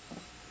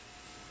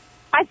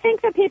 I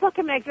think that people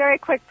can make very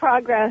quick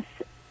progress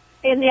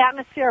in the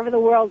atmosphere of the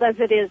world as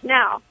it is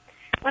now.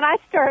 When I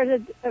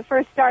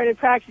first started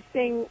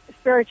practicing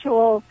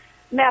spiritual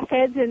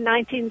methods in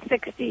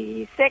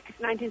 1966,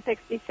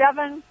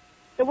 1967,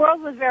 the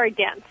world was very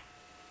dense.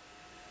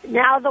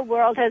 Now the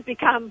world has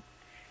become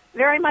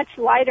very much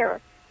lighter,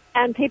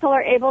 and people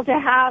are able to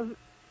have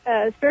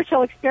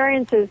spiritual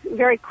experiences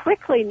very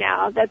quickly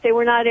now that they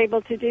were not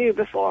able to do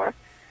before.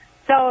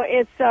 So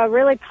it's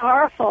really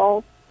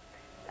powerful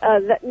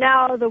that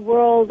now the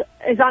world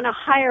is on a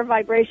higher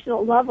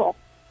vibrational level,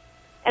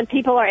 and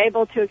people are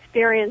able to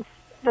experience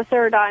the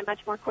third eye much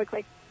more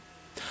quickly.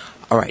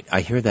 All right,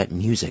 I hear that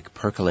music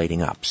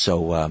percolating up.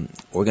 So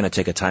we're going to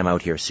take a time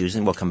out here,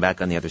 Susan. We'll come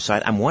back on the other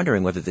side. I'm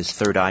wondering whether this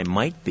third eye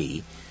might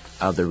be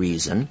the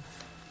reason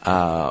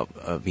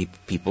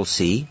people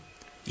see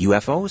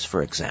UFOs,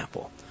 for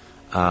example,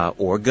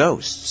 or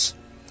ghosts.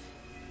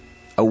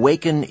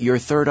 Awaken your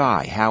third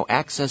eye, how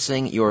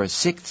accessing your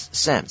sixth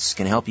sense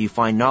can help you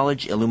find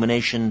knowledge,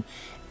 illumination,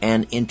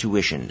 and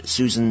intuition.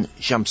 Susan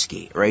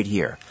Shumky, right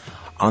here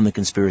on The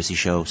Conspiracy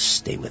Show.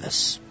 Stay with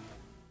us.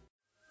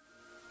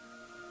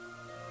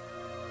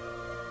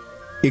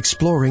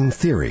 Exploring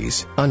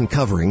theories,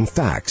 uncovering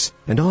facts,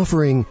 and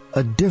offering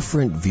a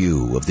different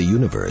view of the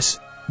universe.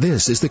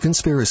 This is The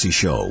Conspiracy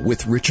Show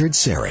with Richard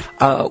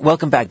Serrett.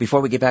 Welcome back. Before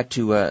we get back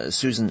to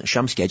Susan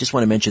Shumky, I just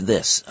want to mention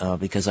this,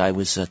 because I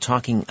was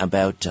talking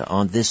about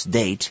on this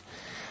date,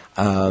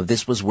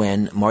 this was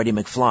when Marty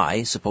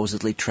McFly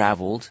supposedly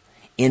traveled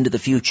into the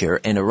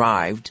future and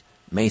arrived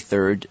May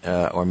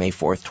 3rd or May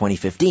 4th,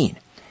 2015.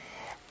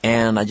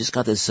 And I just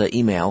got this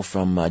email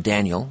from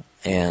Daniel,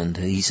 and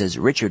he says,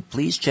 Richard,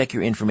 please check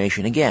your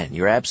information again.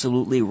 You're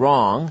absolutely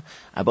wrong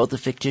about the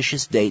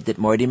fictitious date that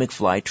Marty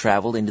McFly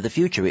traveled into the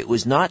future. It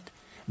was not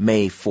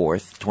May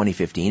 4th,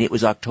 2015. It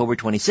was October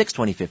 26,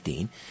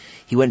 2015.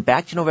 He went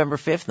back to November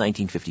 5th,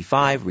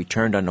 1955,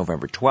 returned on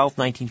November 12th,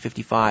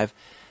 1955,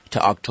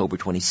 to October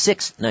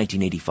 26,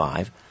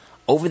 1985.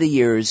 Over the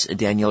years,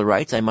 Daniel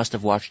writes, I must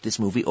have watched this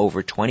movie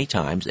over 20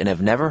 times and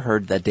have never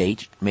heard the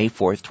date May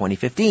 4th,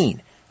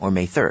 2015. Or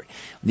May 3rd.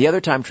 The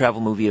other time travel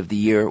movie of the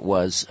year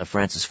was a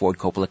Francis Ford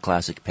Coppola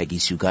classic, Peggy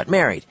Sue Got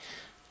Married.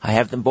 I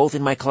have them both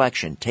in my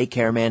collection. Take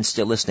care, man,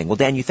 still listening. Well,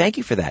 Dan, thank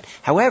you for that.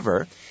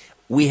 However,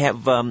 we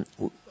have,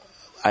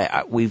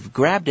 we've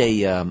grabbed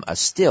a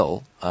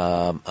still,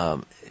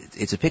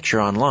 it's a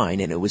picture online,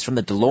 and it was from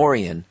the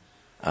DeLorean,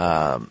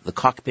 the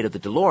cockpit of the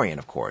DeLorean,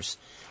 of course.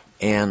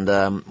 And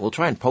we'll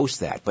try and post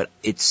that. But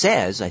it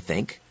says, I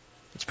think,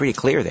 it's pretty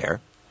clear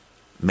there,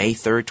 May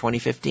 3rd,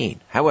 2015.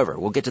 However,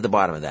 we'll get to the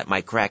bottom of that.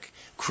 My crack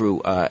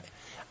crew,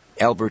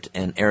 Albert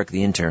and Eric,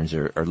 the interns,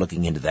 are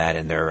looking into that,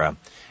 and they're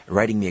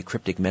writing me a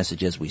cryptic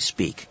message as we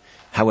speak.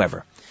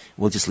 However,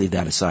 we'll just leave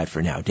that aside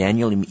for now.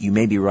 Daniel, you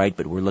may be right,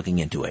 but we're looking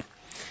into it.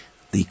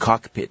 The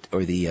cockpit,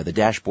 or the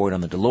dashboard on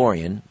the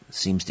DeLorean,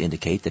 seems to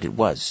indicate that it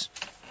was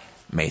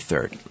May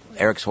 3rd.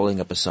 Eric's holding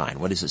up a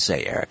sign. What does it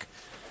say, Eric?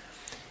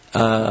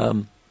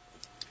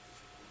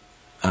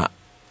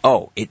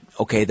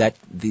 Okay,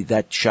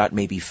 that shot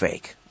may be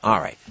fake. All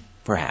right,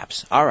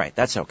 perhaps. All right,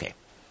 that's okay.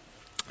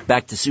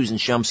 Back to Susan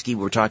Shumky.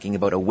 We're talking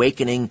about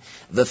awakening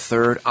the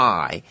third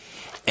eye.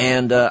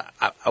 And I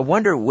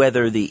wonder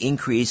whether the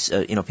increase,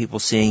 people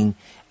seeing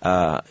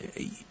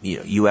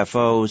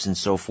UFOs and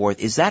so forth,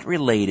 is that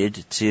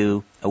related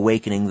to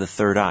awakening the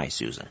third eye,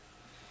 Susan?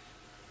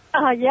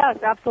 Yes,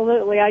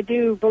 absolutely. I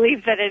do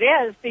believe that it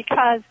is,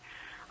 because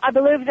I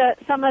believe that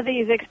some of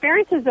these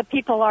experiences that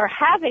people are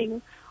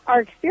having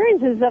are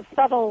experiences of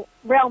subtle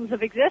realms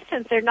of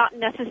existence. They're not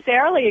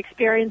necessarily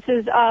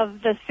experiences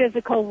of the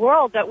physical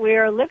world that we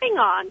are living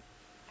on.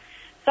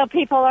 So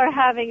people are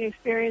having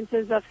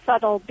experiences of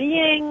subtle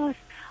beings,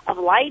 of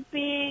light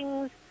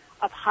beings,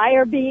 of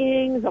higher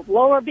beings, of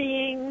lower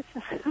beings,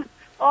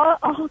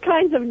 all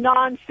kinds of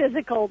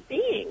non-physical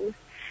beings.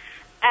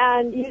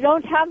 And you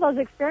don't have those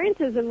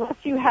experiences unless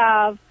you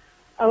have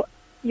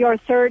your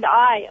third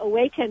eye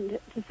awakened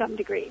to some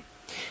degree.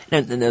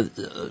 Now,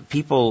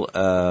 people,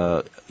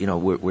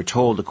 we're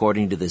told,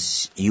 according to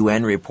this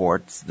UN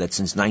report, that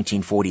since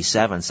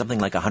 1947, something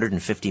like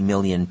 150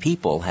 million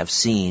people have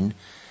seen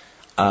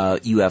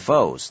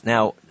UFOs.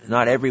 Now,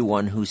 not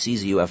everyone who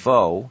sees a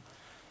UFO,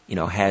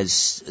 has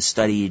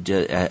studied,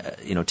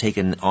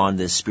 taken on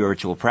this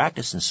spiritual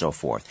practice and so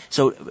forth.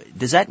 So,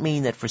 does that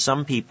mean that for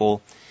some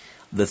people,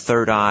 the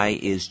third eye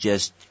is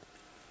just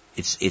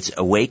it's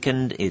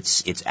awakened,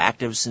 it's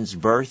active since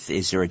birth?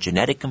 Is there a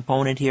genetic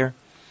component here?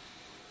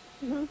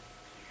 Mm-hmm.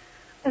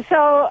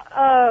 So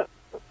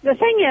the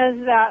thing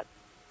is that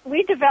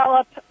we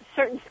develop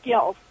certain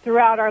skills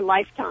throughout our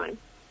lifetime.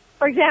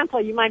 For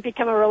example, you might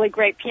become a really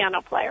great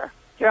piano player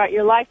throughout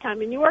your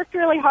lifetime, and you worked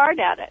really hard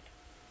at it.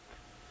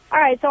 All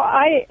right, so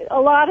a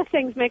lot of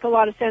things make a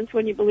lot of sense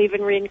when you believe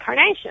in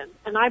reincarnation,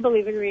 and I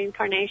believe in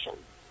reincarnation.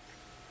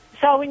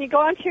 So when you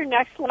go into your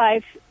next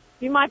life,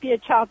 you might be a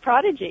child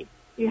prodigy.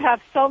 You have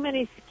so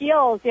many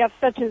skills, you have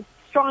such a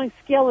strong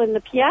skill in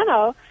the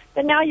piano,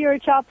 that now you're a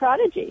child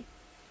prodigy.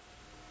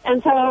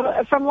 And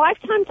so from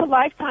lifetime to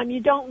lifetime,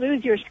 you don't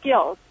lose your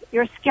skills.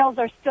 Your skills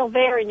are still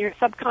there in your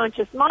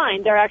subconscious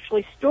mind. They're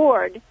actually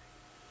stored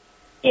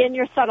in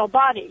your subtle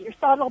body. Your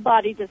subtle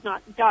body does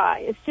not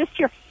die. It's just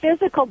your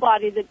physical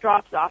body that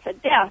drops off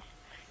at death.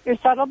 Your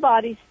subtle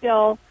body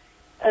still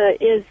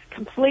is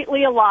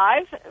completely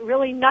alive.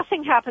 Really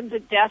nothing happens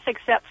at death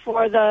except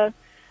for the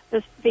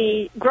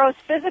gross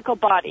physical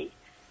body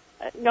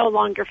no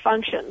longer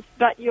functions.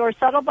 But your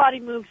subtle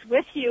body moves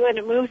with you, and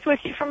it moves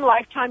with you from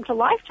lifetime to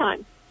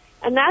lifetime.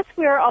 And that's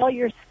where all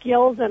your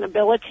skills and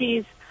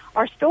abilities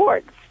are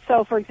stored.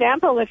 So, for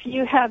example, if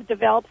you have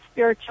developed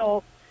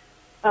spiritual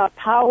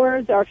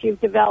powers, or if you've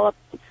developed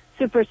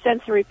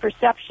supersensory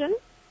perception,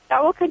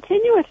 that will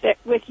continue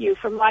with you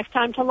from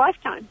lifetime to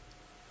lifetime.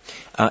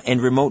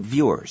 And remote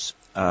viewers,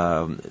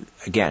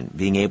 again,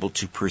 being able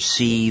to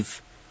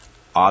perceive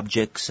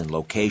objects and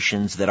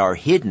locations that are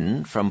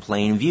hidden from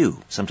plain view,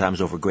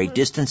 sometimes over great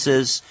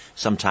distances,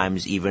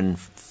 sometimes even,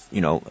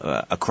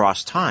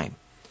 across time.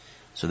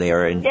 So they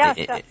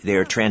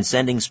are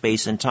transcending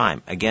space and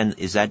time. Again,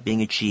 is that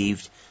being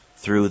achieved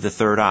through the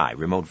third eye,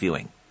 remote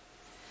viewing?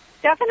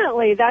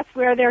 Definitely. That's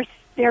where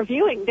they're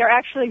viewing. They're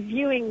actually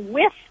viewing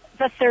with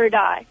the third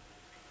eye.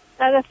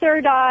 Now, the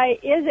third eye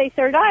is a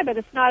third eye, but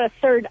it's not a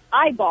third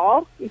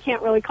eyeball. You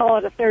can't really call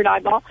it a third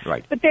eyeball.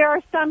 Right. But there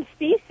are some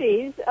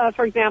species,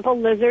 for example,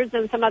 lizards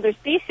and some other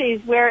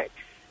species, where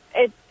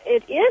it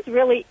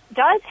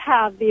does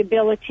have the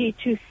ability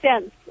to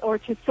sense or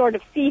to sort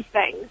of see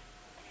things.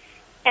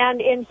 And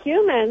in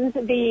humans,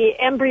 the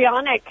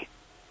embryonic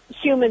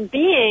human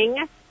being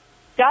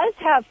does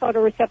have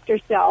photoreceptor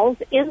cells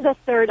in the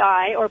third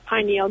eye or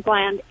pineal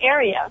gland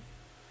area.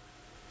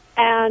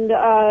 And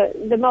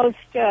the most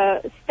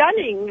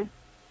stunning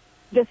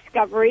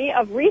discovery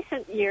of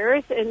recent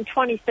years in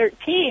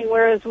 2013,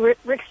 whereas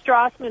Rick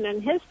Strassman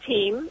and his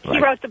team, he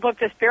wrote the book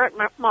The Spirit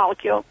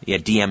Molecule. Yeah,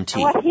 DMT.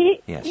 And what he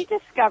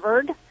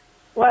discovered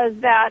was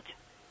that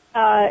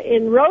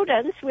in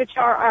rodents, which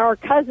are our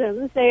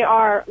cousins, they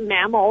are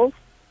mammals,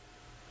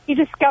 he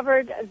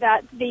discovered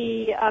that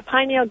the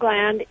pineal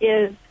gland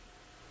is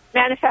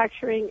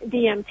manufacturing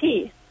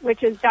DMT,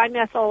 which is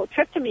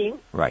dimethyltryptamine.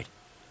 Right.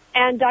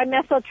 And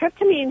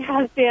dimethyltryptamine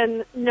has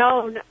been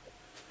known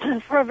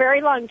for a very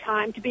long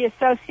time to be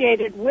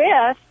associated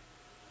with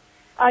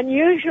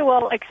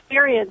unusual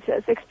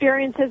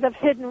experiences of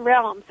hidden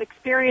realms,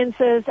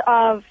 experiences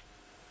of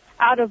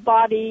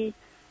out-of-body,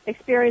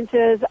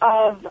 experiences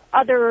of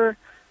other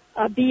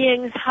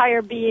beings,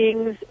 higher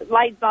beings,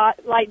 light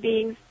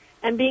beings,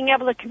 and being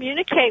able to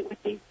communicate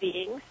with these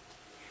beings.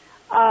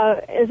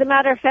 As a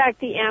matter of fact,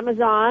 the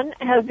Amazon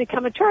has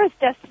become a tourist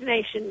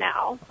destination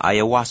now.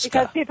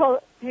 Ayahuasca.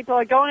 Because people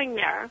are going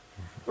there,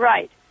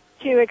 right,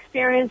 to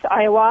experience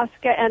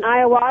ayahuasca. And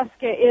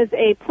ayahuasca is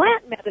a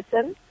plant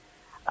medicine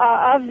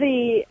of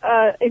the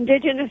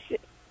indigenous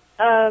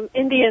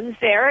Indians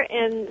there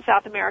in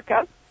South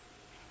America.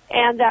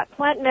 And that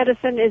plant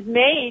medicine is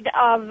made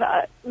of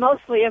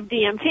mostly of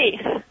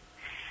DMT.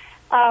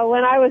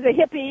 When I was a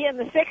hippie in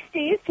the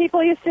 60s,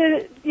 people used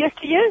to use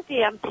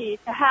DMT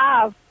to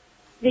have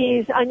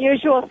these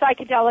unusual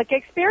psychedelic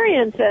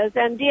experiences,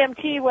 and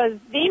DMT was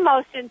the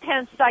most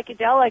intense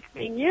psychedelic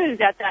being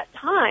used at that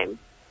time.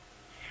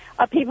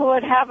 People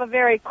would have a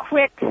very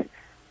quick,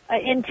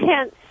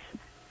 intense,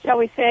 shall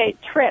we say,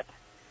 trip,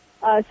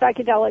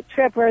 psychedelic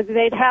trip, where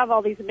they'd have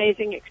all these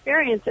amazing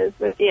experiences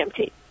with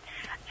DMT.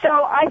 So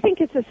I think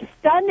it's a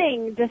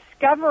stunning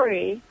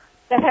discovery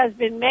that has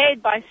been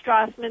made by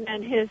Strassman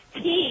and his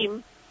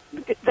team,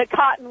 the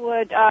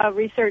Cottonwood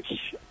Research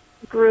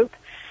Group,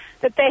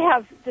 that they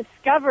have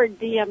discovered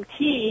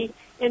DMT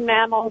in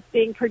mammals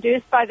being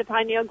produced by the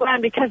pineal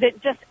gland, because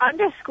it just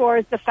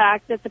underscores the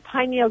fact that the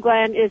pineal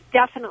gland is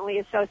definitely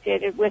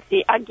associated with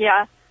the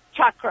ajna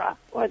chakra,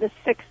 or the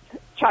sixth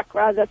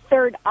chakra, the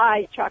third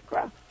eye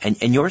chakra.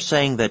 And you're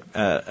saying that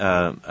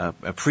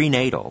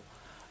prenatal,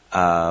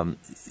 the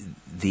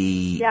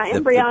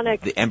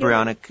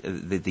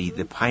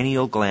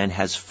pineal gland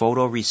has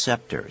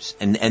photoreceptors,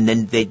 and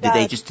then did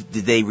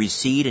they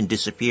recede and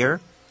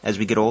disappear as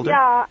we get older?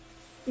 Yeah.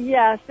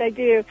 Yes, they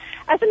do.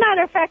 As a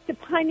matter of fact, the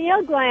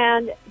pineal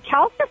gland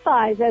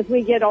calcifies as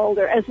we get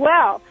older as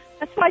well.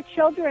 That's why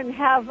children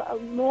have a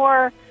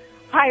more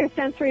higher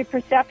sensory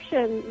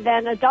perception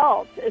than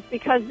adults. It's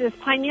because this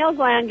pineal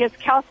gland gets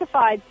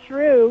calcified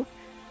through,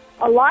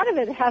 a lot of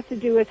it has to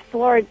do with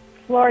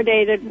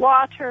fluoridated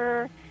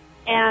water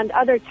and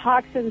other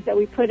toxins that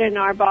we put in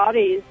our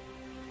bodies,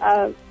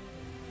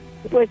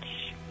 which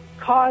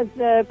cause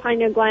the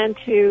pineal gland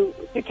to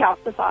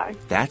calcify.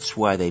 That's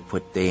why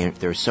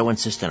they're so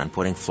insistent on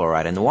putting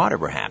fluoride in the water,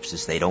 perhaps,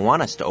 is they don't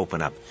want us to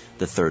open up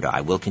the third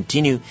eye. We'll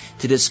continue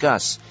to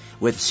discuss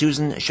with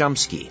Susan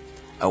Shumky,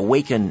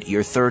 Awaken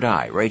Your Third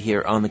Eye, right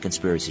here on The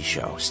Conspiracy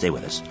Show. Stay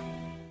with us.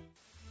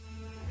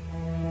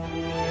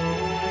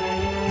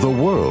 The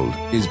world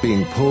is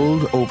being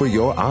pulled over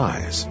your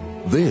eyes.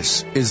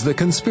 This is The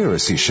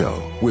Conspiracy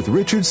Show with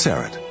Richard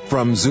Serrett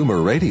from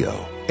Zoomer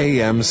Radio,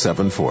 AM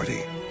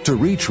 740. To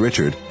reach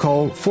Richard,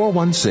 call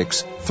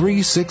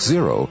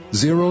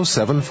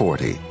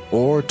 416-360-0740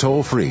 or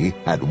toll free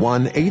at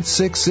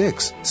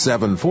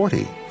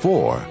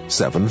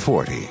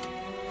 1-866-740-4740.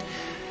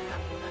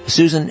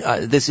 Susan,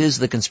 this is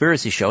The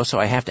Conspiracy Show, so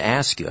I have to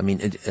ask you. I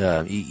mean,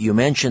 you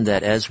mentioned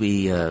that as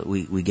we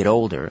get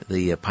older,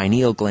 the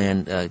pineal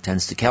gland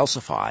tends to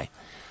calcify,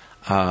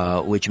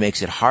 which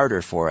makes it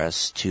harder for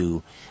us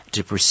to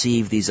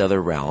perceive these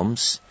other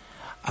realms.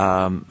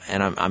 And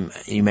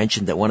you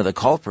mentioned that one of the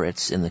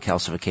culprits in the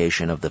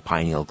calcification of the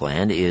pineal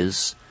gland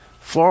is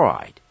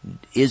fluoride.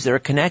 Is there a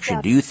connection?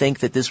 Yes. Do you think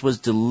that this was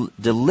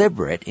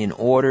deliberate in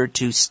order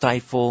to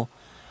stifle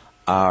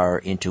our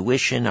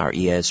intuition, our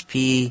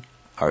ESP,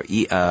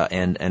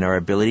 and our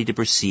ability to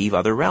perceive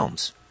other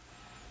realms?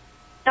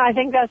 I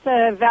think that's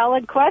a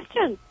valid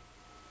question.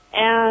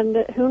 And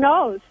who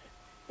knows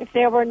if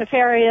there were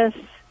nefarious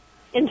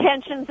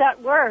intentions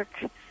at work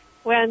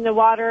when the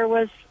water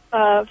was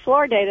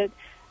fluoridated.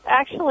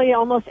 Actually,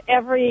 almost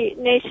every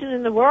nation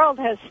in the world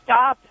has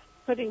stopped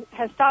putting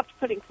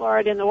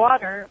fluoride in the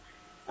water.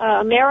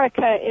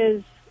 America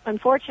is,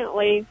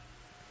 unfortunately,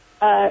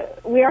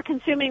 we are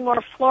consuming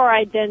more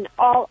fluoride than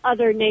all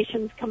other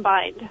nations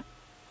combined.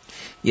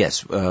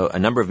 Yes, a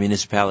number of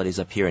municipalities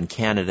up here in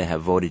Canada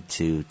have voted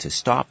to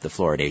stop the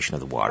fluoridation of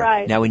the water.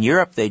 Right. Now in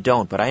Europe they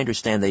don't, but I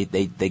understand they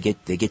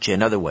get you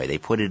another way. They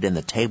put it in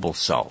the table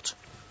salt.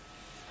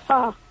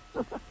 Oh.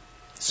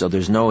 So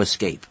there's no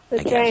escape.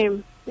 It's a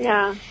shame.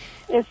 Yeah,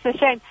 it's a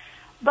shame.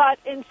 But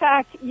in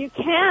fact, you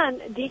can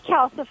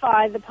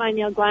decalcify the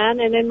pineal gland,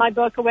 and in my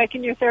book,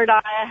 Awaken Your Third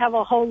Eye, I have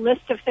a whole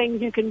list of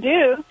things you can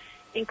do,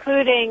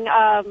 including,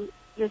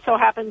 just so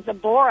happens, the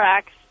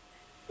borax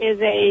is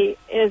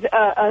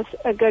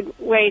a good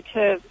way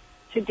to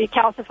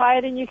decalcify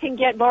it, and you can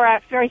get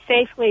borax very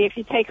safely if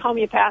you take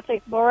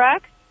homeopathic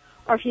borax,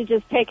 or if you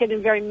just take it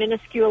in very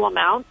minuscule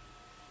amounts.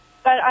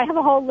 But I have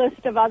a whole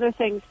list of other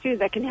things, too,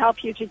 that can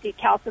help you to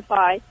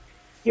decalcify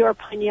your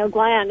pineal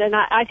gland. And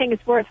I think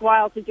it's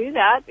worthwhile to do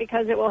that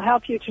because it will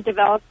help you to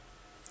develop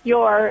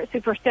your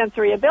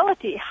supersensory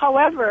ability.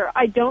 However,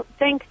 I don't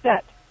think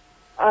that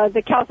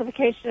the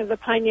calcification of the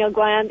pineal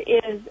gland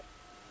is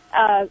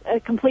a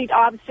complete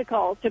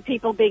obstacle to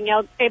people being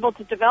able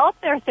to develop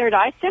their third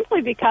eye,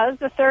 simply because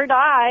the third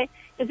eye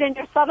is in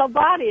your subtle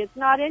body. It's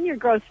not in your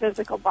gross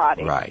physical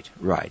body. Right.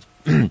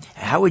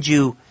 How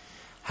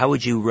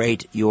would you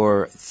rate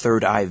your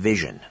third eye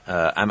vision?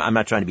 I'm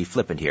not trying to be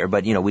flippant here,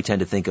 but we tend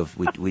to think of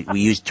we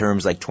use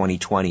terms like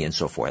 20/20 and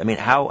so forth. I mean,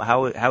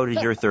 how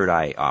does your third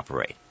eye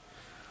operate?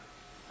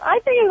 I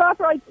think it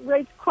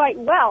operates quite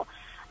well,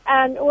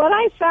 and what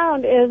I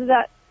found is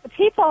that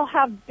people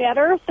have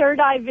better third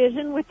eye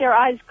vision with their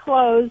eyes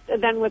closed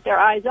than with their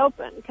eyes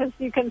open, because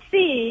you can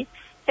see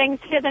things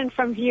hidden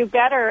from view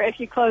better if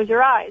you close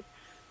your eyes.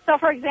 So,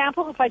 for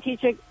example, if I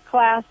teach a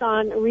class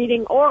on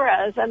reading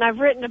auras, and I've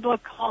written a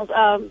book called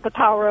The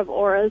Power of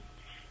Auras,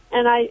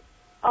 and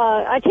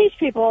I teach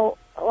people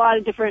a lot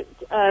of different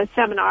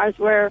seminars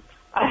where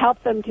I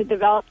help them to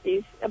develop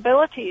these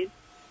abilities.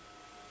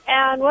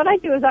 And what I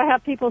do is I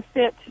have people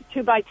sit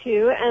 2 by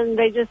 2, and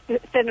they just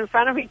sit in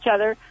front of each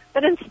other,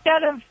 but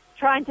instead of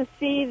trying to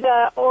see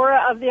the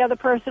aura of the other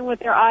person with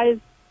their eyes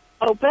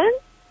open,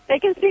 they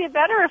can see it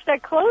better if they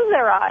close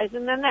their eyes,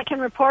 and then they can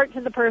report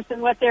to the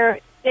person what they're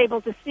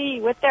able to see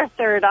with their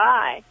third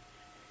eye.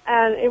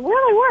 And it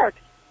really works.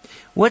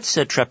 What's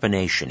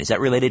trepanation? Is that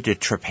related to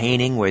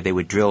trepaning, where they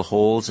would drill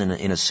holes in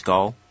a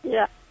skull?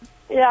 Yeah.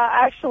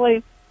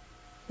 Actually,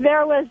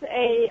 there was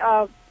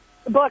a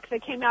book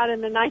that came out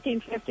in the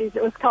 1950s.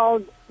 It was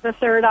called The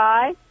Third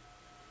Eye,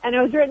 and it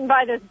was written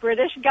by this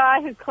British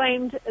guy who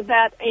claimed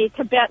that a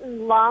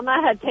Tibetan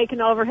Lama had taken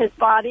over his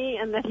body,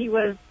 and that he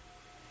was,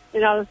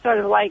 sort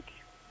of like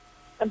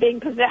being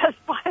possessed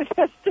by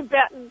this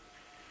Tibetan.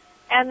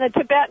 And the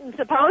Tibetan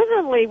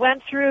supposedly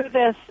went through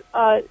this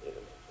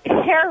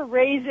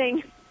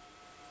hair-raising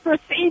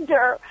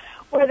procedure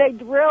where they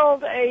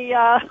drilled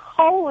a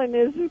hole in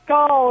his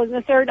skull in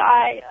the third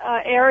eye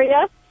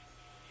area.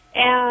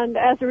 And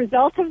as a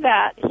result of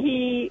that,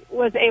 he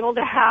was able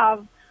to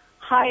have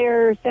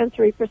higher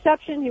sensory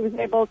perception. He was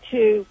able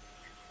to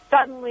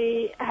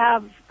suddenly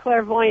have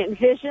clairvoyant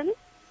vision.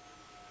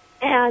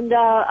 And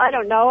I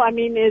don't know. I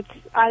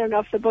don't know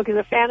if the book is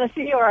a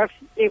fantasy or if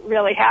it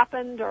really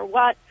happened or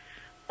what.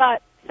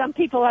 But some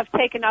people have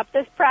taken up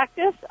this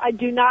practice. I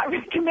do not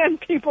recommend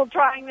people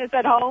trying this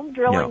at home,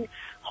 drilling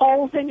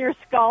holes in your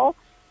skull.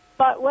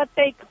 But what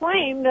they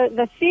claim,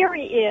 the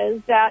theory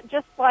is that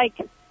just like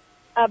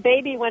a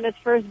baby when it's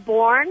first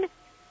born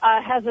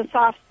has a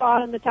soft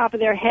spot on the top of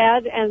their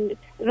head, and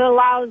it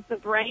allows the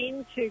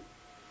brain to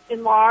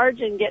enlarge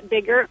and get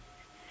bigger.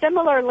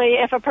 Similarly,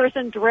 if a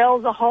person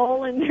drills a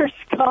hole in their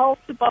skull,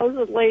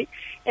 supposedly,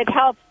 it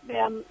helps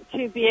them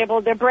to be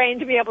able, their brain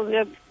to be able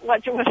to,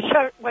 what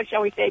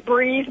shall we say,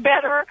 breathe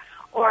better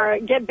or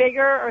get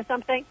bigger or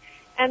something.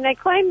 And they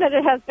claim that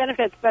it has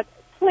benefits, but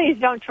please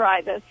don't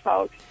try this,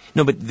 folks.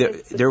 No, but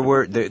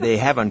they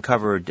have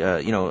uncovered,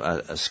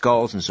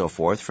 skulls and so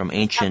forth from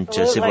ancient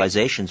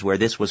civilizations where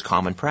this was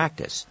common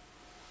practice.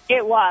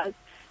 It was,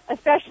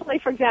 especially,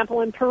 for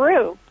example, in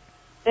Peru.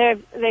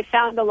 They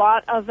found a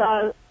lot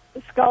of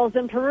skulls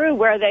in Peru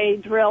where they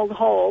drilled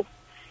holes.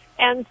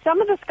 And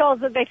some of the skulls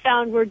that they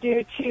found were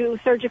due to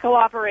surgical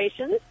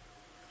operations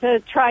to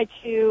try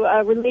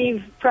to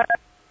relieve pressure.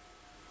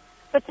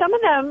 But some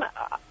of them,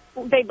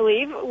 they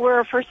believe,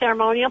 were for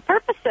ceremonial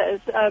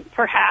purposes,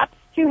 perhaps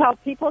to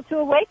help people to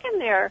awaken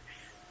their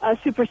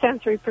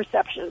supersensory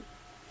perception.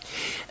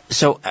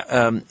 So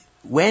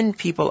when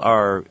people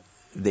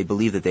they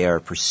believe that they are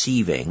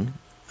perceiving,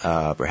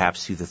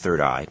 perhaps through the third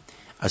eye,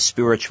 a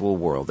spiritual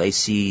world.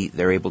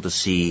 They're able to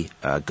see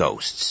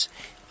ghosts.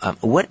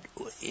 What,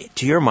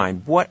 to your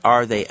mind, what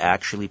are they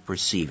actually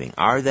perceiving?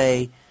 Are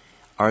they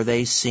Are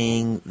they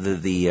seeing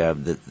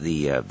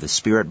the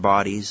spirit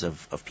bodies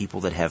of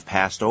people that have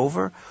passed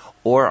over,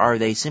 or are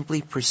they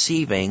simply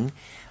perceiving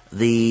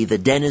the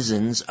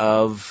denizens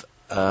of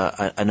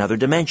another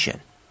dimension?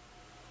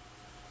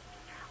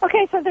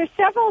 Okay, so there's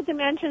several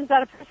dimensions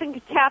that a person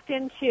can tap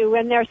into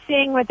when they're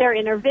seeing with their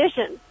inner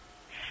vision.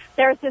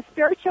 There's the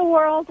spiritual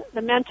world,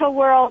 the mental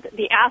world,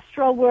 the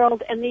astral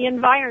world, and the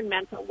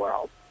environmental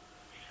world.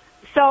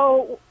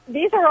 So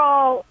these are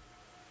all,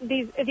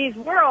 these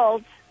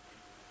worlds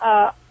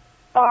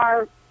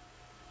are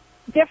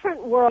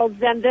different worlds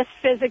than this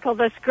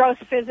gross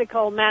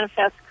physical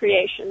manifest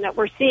creation that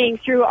we're seeing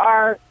through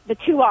the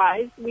two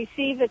eyes. We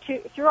see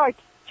through our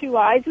two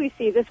eyes, we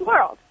see this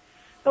world.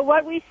 But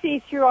what we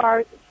see through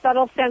our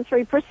subtle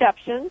sensory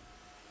perception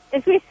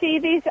is we see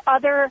these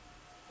other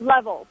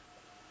levels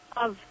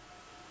of,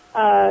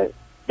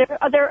 there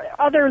are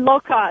other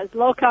lokas.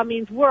 Loka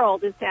means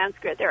world in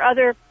Sanskrit. There are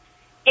other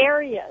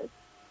areas.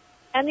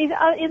 And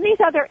in these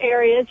other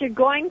areas, you're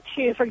going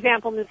to, for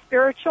example, in the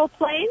spiritual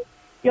plane,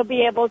 you'll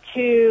be able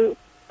to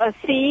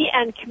see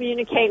and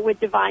communicate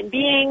with divine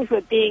beings,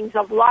 with beings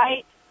of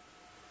light,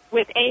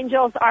 with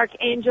angels,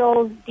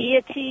 archangels,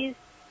 deities,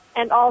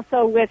 and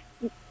also with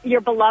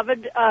your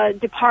beloved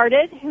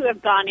departed who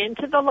have gone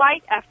into the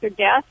light after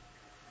death.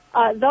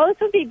 Those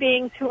would be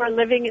beings who are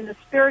living in the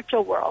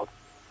spiritual world.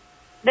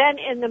 Then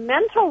in the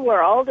mental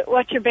world,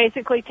 what you're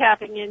basically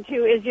tapping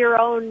into is your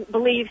own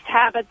beliefs,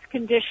 habits,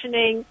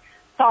 conditioning,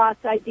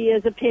 thoughts,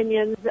 ideas,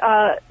 opinions,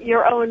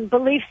 your own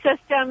belief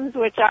systems,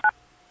 which are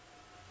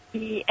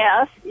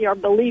your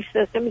belief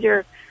systems,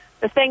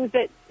 the things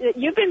that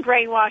you've been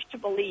brainwashed to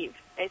believe,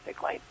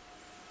 basically.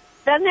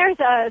 Then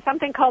there's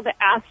something called the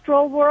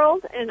astral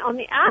world, and on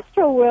the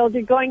astral world,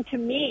 you're going to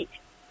meet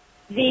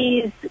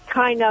these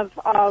kind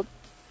of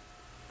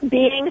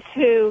beings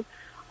who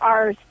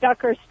are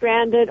stuck or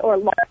stranded or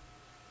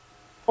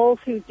lost,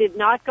 who did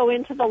not go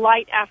into the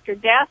light after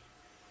death.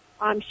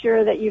 I'm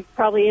sure that you've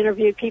probably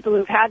interviewed people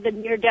who've had the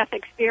near-death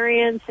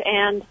experience,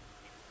 and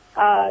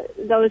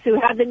those who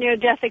have the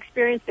near-death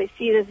experience, they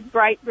see this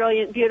bright,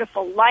 brilliant,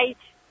 beautiful light.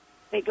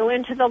 They go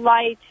into the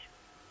light.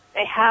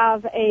 They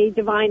have a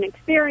divine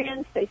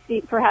experience. They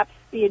perhaps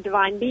see a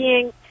divine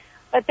being.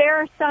 But there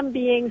are some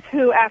beings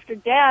who, after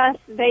death,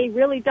 they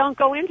really don't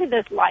go into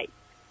this light.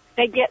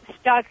 They get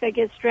stuck, they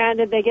get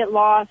stranded, they get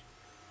lost.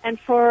 And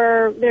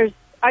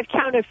I've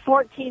counted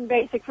 14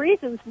 basic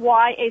reasons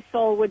why a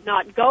soul would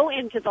not go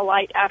into the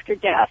light after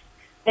death.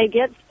 They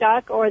get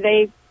stuck, or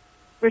they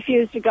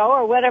refuse to go,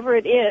 or whatever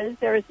it is.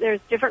 There's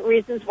different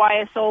reasons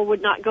why a soul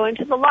would not go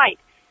into the light.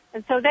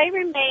 And so they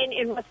remain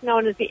in what's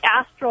known as the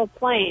astral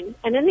plane.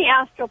 And in the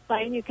astral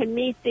plane, you can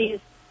meet these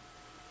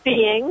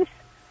beings.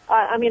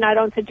 I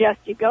don't suggest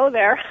you go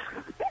there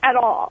at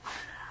all.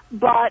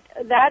 But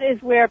that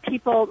is where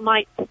people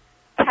might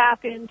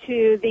tap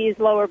into these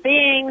lower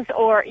beings,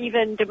 or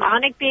even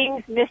demonic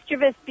beings,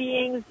 mischievous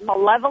beings,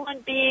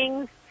 malevolent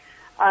beings,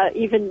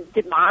 even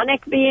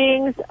demonic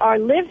beings are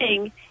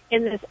living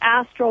in this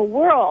astral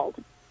world.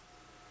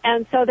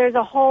 And so there's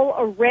a whole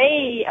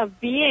array of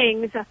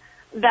beings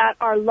that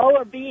are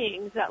lower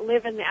beings that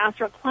live in the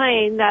astral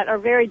plane that are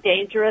very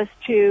dangerous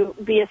to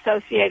be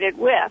associated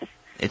with.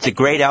 It's a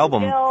great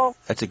album.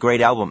 That's a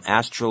great album,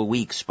 Astral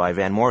Weeks by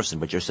Van Morrison.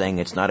 But you're saying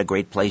it's not a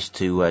great place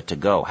to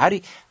go.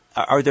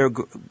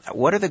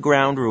 What are the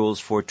ground rules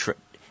for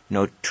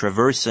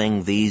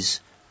traversing these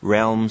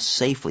realms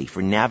safely,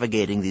 for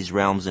navigating these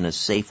realms in a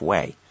safe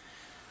way?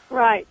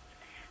 Right.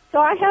 So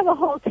I have a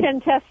whole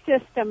 10-test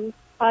system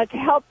to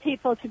help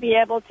people to be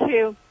able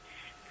to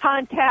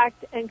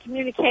contact and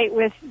communicate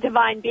with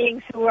divine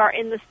beings who are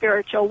in the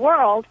spiritual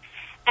world,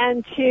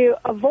 and to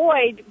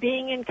avoid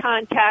being in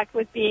contact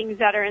with beings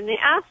that are in the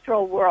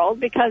astral world,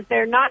 because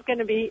they're not going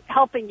to be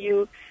helping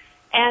you.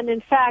 And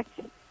in fact,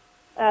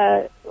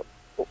 I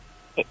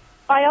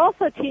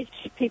also teach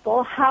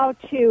people how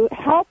to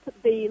help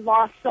the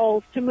lost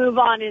souls to move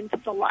on into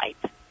the light,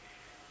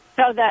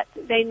 so that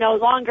they no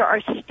longer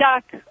are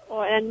stuck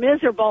and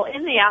miserable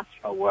in the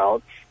astral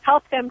world.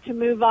 Help them to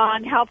move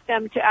on, help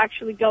them to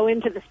actually go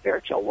into the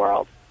spiritual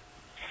world.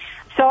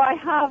 So I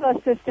have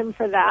a system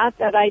for that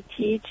I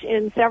teach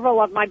in several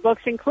of my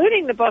books,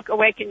 including the book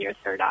Awaken Your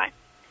Third Eye.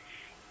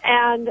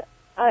 And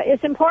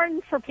it's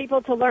important for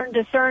people to learn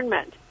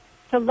discernment,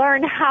 to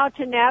learn how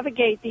to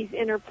navigate these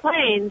inner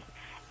planes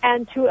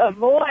and to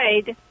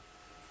avoid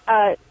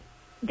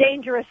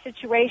dangerous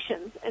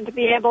situations, and to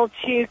be able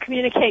to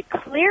communicate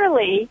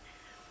clearly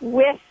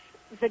with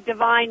the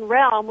divine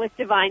realm, with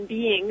divine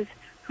beings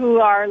who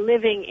are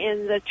living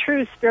in the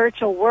true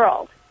spiritual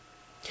world.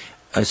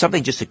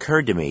 Something just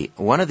occurred to me.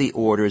 One of the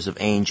orders of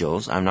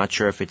angels, I'm not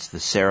sure if it's the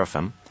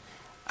seraphim,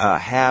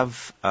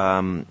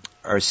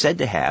 are said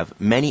to have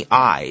many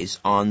eyes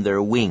on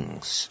their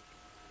wings.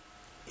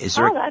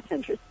 That's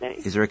interesting.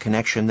 Is there a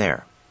connection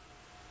there?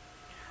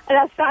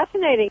 That's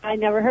fascinating. I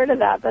never heard of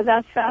that, but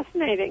that's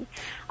fascinating.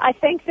 I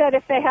think that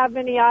if they have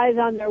many eyes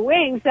on their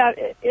wings, that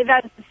is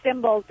a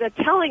symbol that's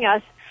telling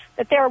us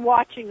that they're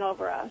watching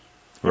over us,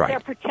 that they're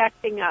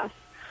protecting us.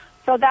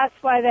 So that's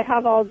why they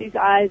have all these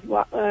eyes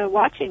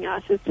watching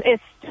us.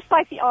 It's just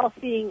like the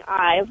all-seeing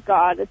eye of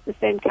God. It's the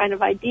same kind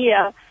of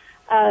idea.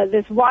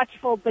 This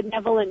watchful,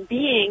 benevolent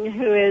being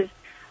who is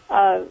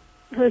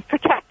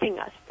protecting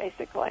us,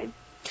 basically.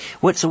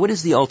 So what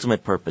is the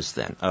ultimate purpose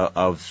then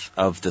of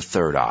the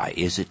third eye?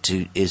 Is it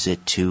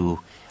to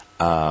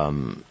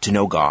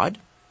know God?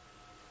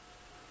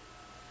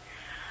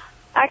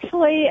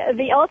 Actually,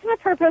 the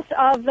ultimate purpose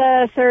of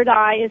the third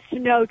eye is to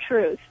know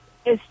truth,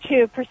 is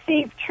to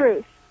perceive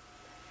truth.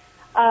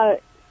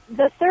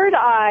 The third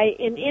eye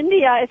in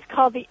India is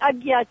called the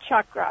ajna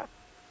chakra.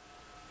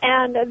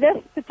 And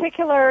this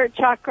particular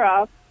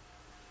chakra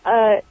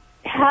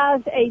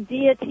has a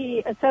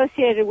deity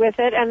associated with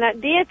it, and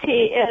that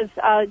deity is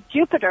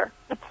Jupiter,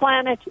 the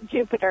planet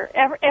Jupiter.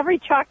 Every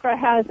chakra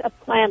has a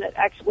planet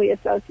actually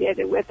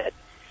associated with it.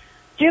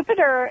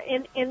 Jupiter,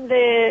 in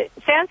the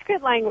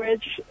Sanskrit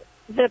language,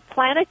 the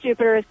planet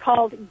Jupiter is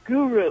called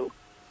Guru.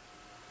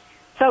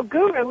 So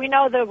guru, we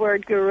know the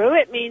word guru.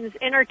 It means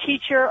inner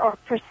teacher or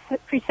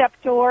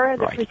preceptor.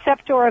 The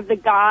preceptor of the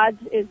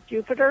gods is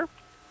Jupiter.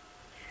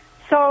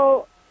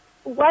 So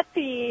what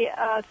the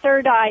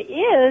third eye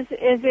is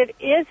it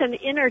is an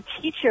inner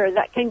teacher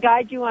that can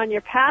guide you on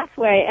your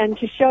pathway and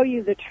to show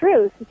you the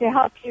truth, to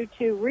help you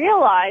to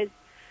realize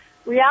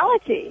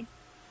reality,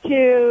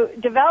 to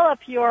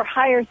develop your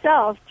higher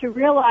self, to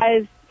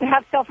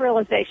have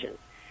self-realization.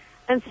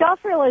 And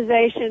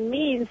self-realization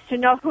means to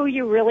know who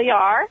you really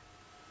are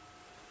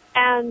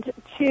and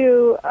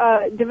to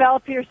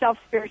develop yourself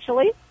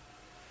spiritually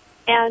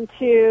and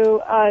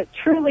to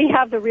truly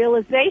have the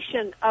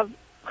realization of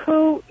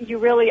who you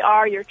really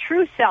are, your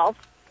true self,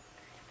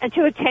 and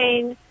to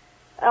attain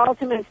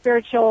ultimate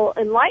spiritual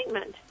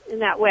enlightenment in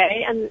that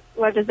way. And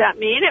what does that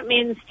mean? It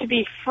means to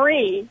be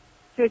free,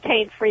 to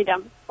attain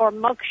freedom, or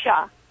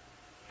moksha,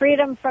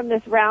 freedom from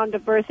this round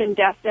of birth and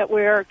death that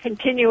we're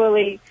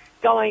continually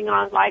going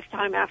on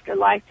lifetime after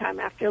lifetime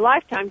after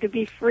lifetime, to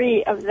be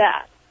free of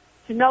that,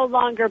 to no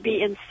longer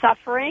be in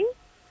suffering,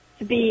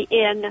 to be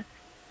in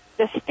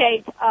the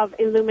state of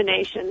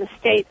illumination, the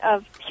state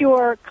of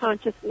pure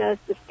consciousness,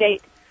 the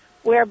state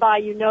whereby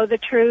you know the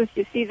truth,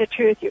 you see the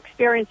truth, you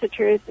experience the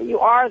truth, you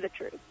are the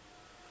truth.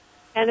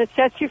 And it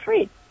sets you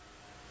free.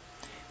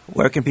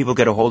 Where can people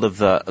get a hold of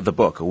the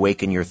book,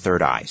 Awaken Your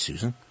Third Eye,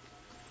 Susan?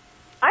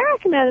 I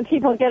recommend that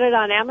people get it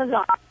on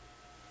Amazon.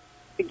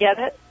 To get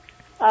it,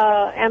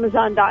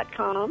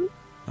 Amazon.com.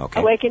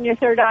 Okay. Awaken Your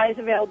Third Eye is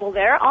available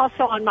there.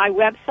 Also on my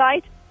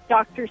website,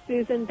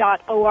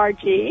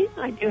 drsusan.org.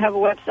 I do have a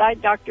website,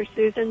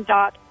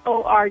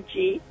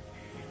 drsusan.org.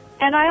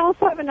 And I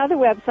also have another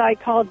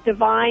website called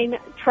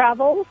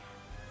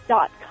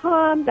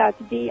divinetravels.com. That's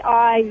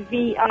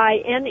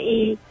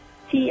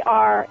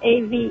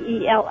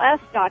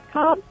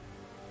DIVINETRAVELS.com.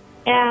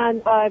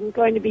 And I'm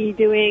going to be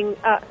doing,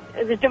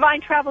 the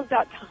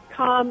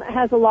divinetravels.com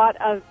has a lot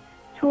of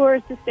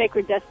tours to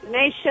sacred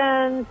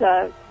destinations,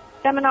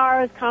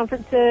 seminars,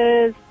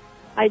 conferences.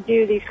 I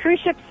do these cruise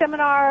ship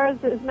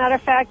seminars. As a matter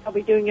of fact, I'll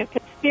be doing a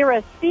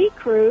conspiracy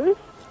cruise.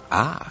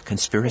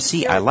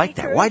 Conspiracy. I like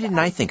that. Why didn't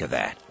I think of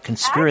that?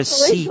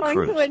 Conspiracy cruise. I'm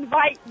cruise. going to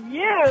invite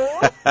you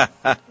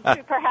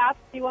to perhaps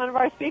be one of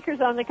our speakers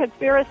on the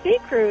conspiracy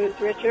cruise,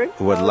 Richard.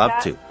 Would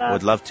love to.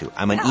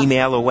 I'm an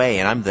email away,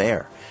 and I'm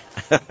there.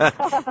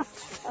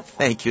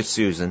 Thank you,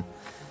 Susan.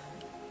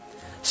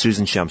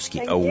 Susan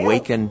Shumky,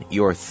 Awaken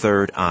Your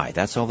Third Eye.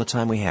 That's all the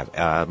time we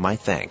have. My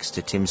thanks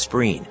to Tim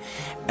Spreen,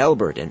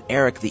 Albert, and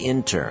Eric, the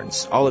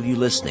interns. All of you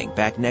listening,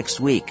 back next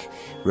week.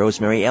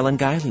 Rosemary Ellen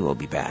Guiley will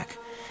be back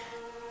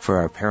for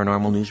our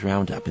Paranormal News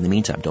Roundup. In the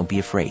meantime, don't be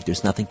afraid.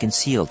 There's nothing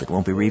concealed that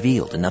won't be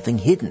revealed, and nothing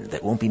hidden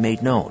that won't be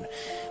made known.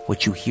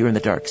 What you hear in the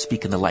dark,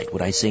 speak in the light.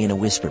 What I say in a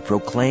whisper,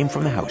 proclaim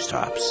from the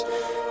housetops.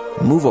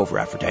 Move over,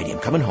 Aphrodite. I'm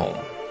coming home.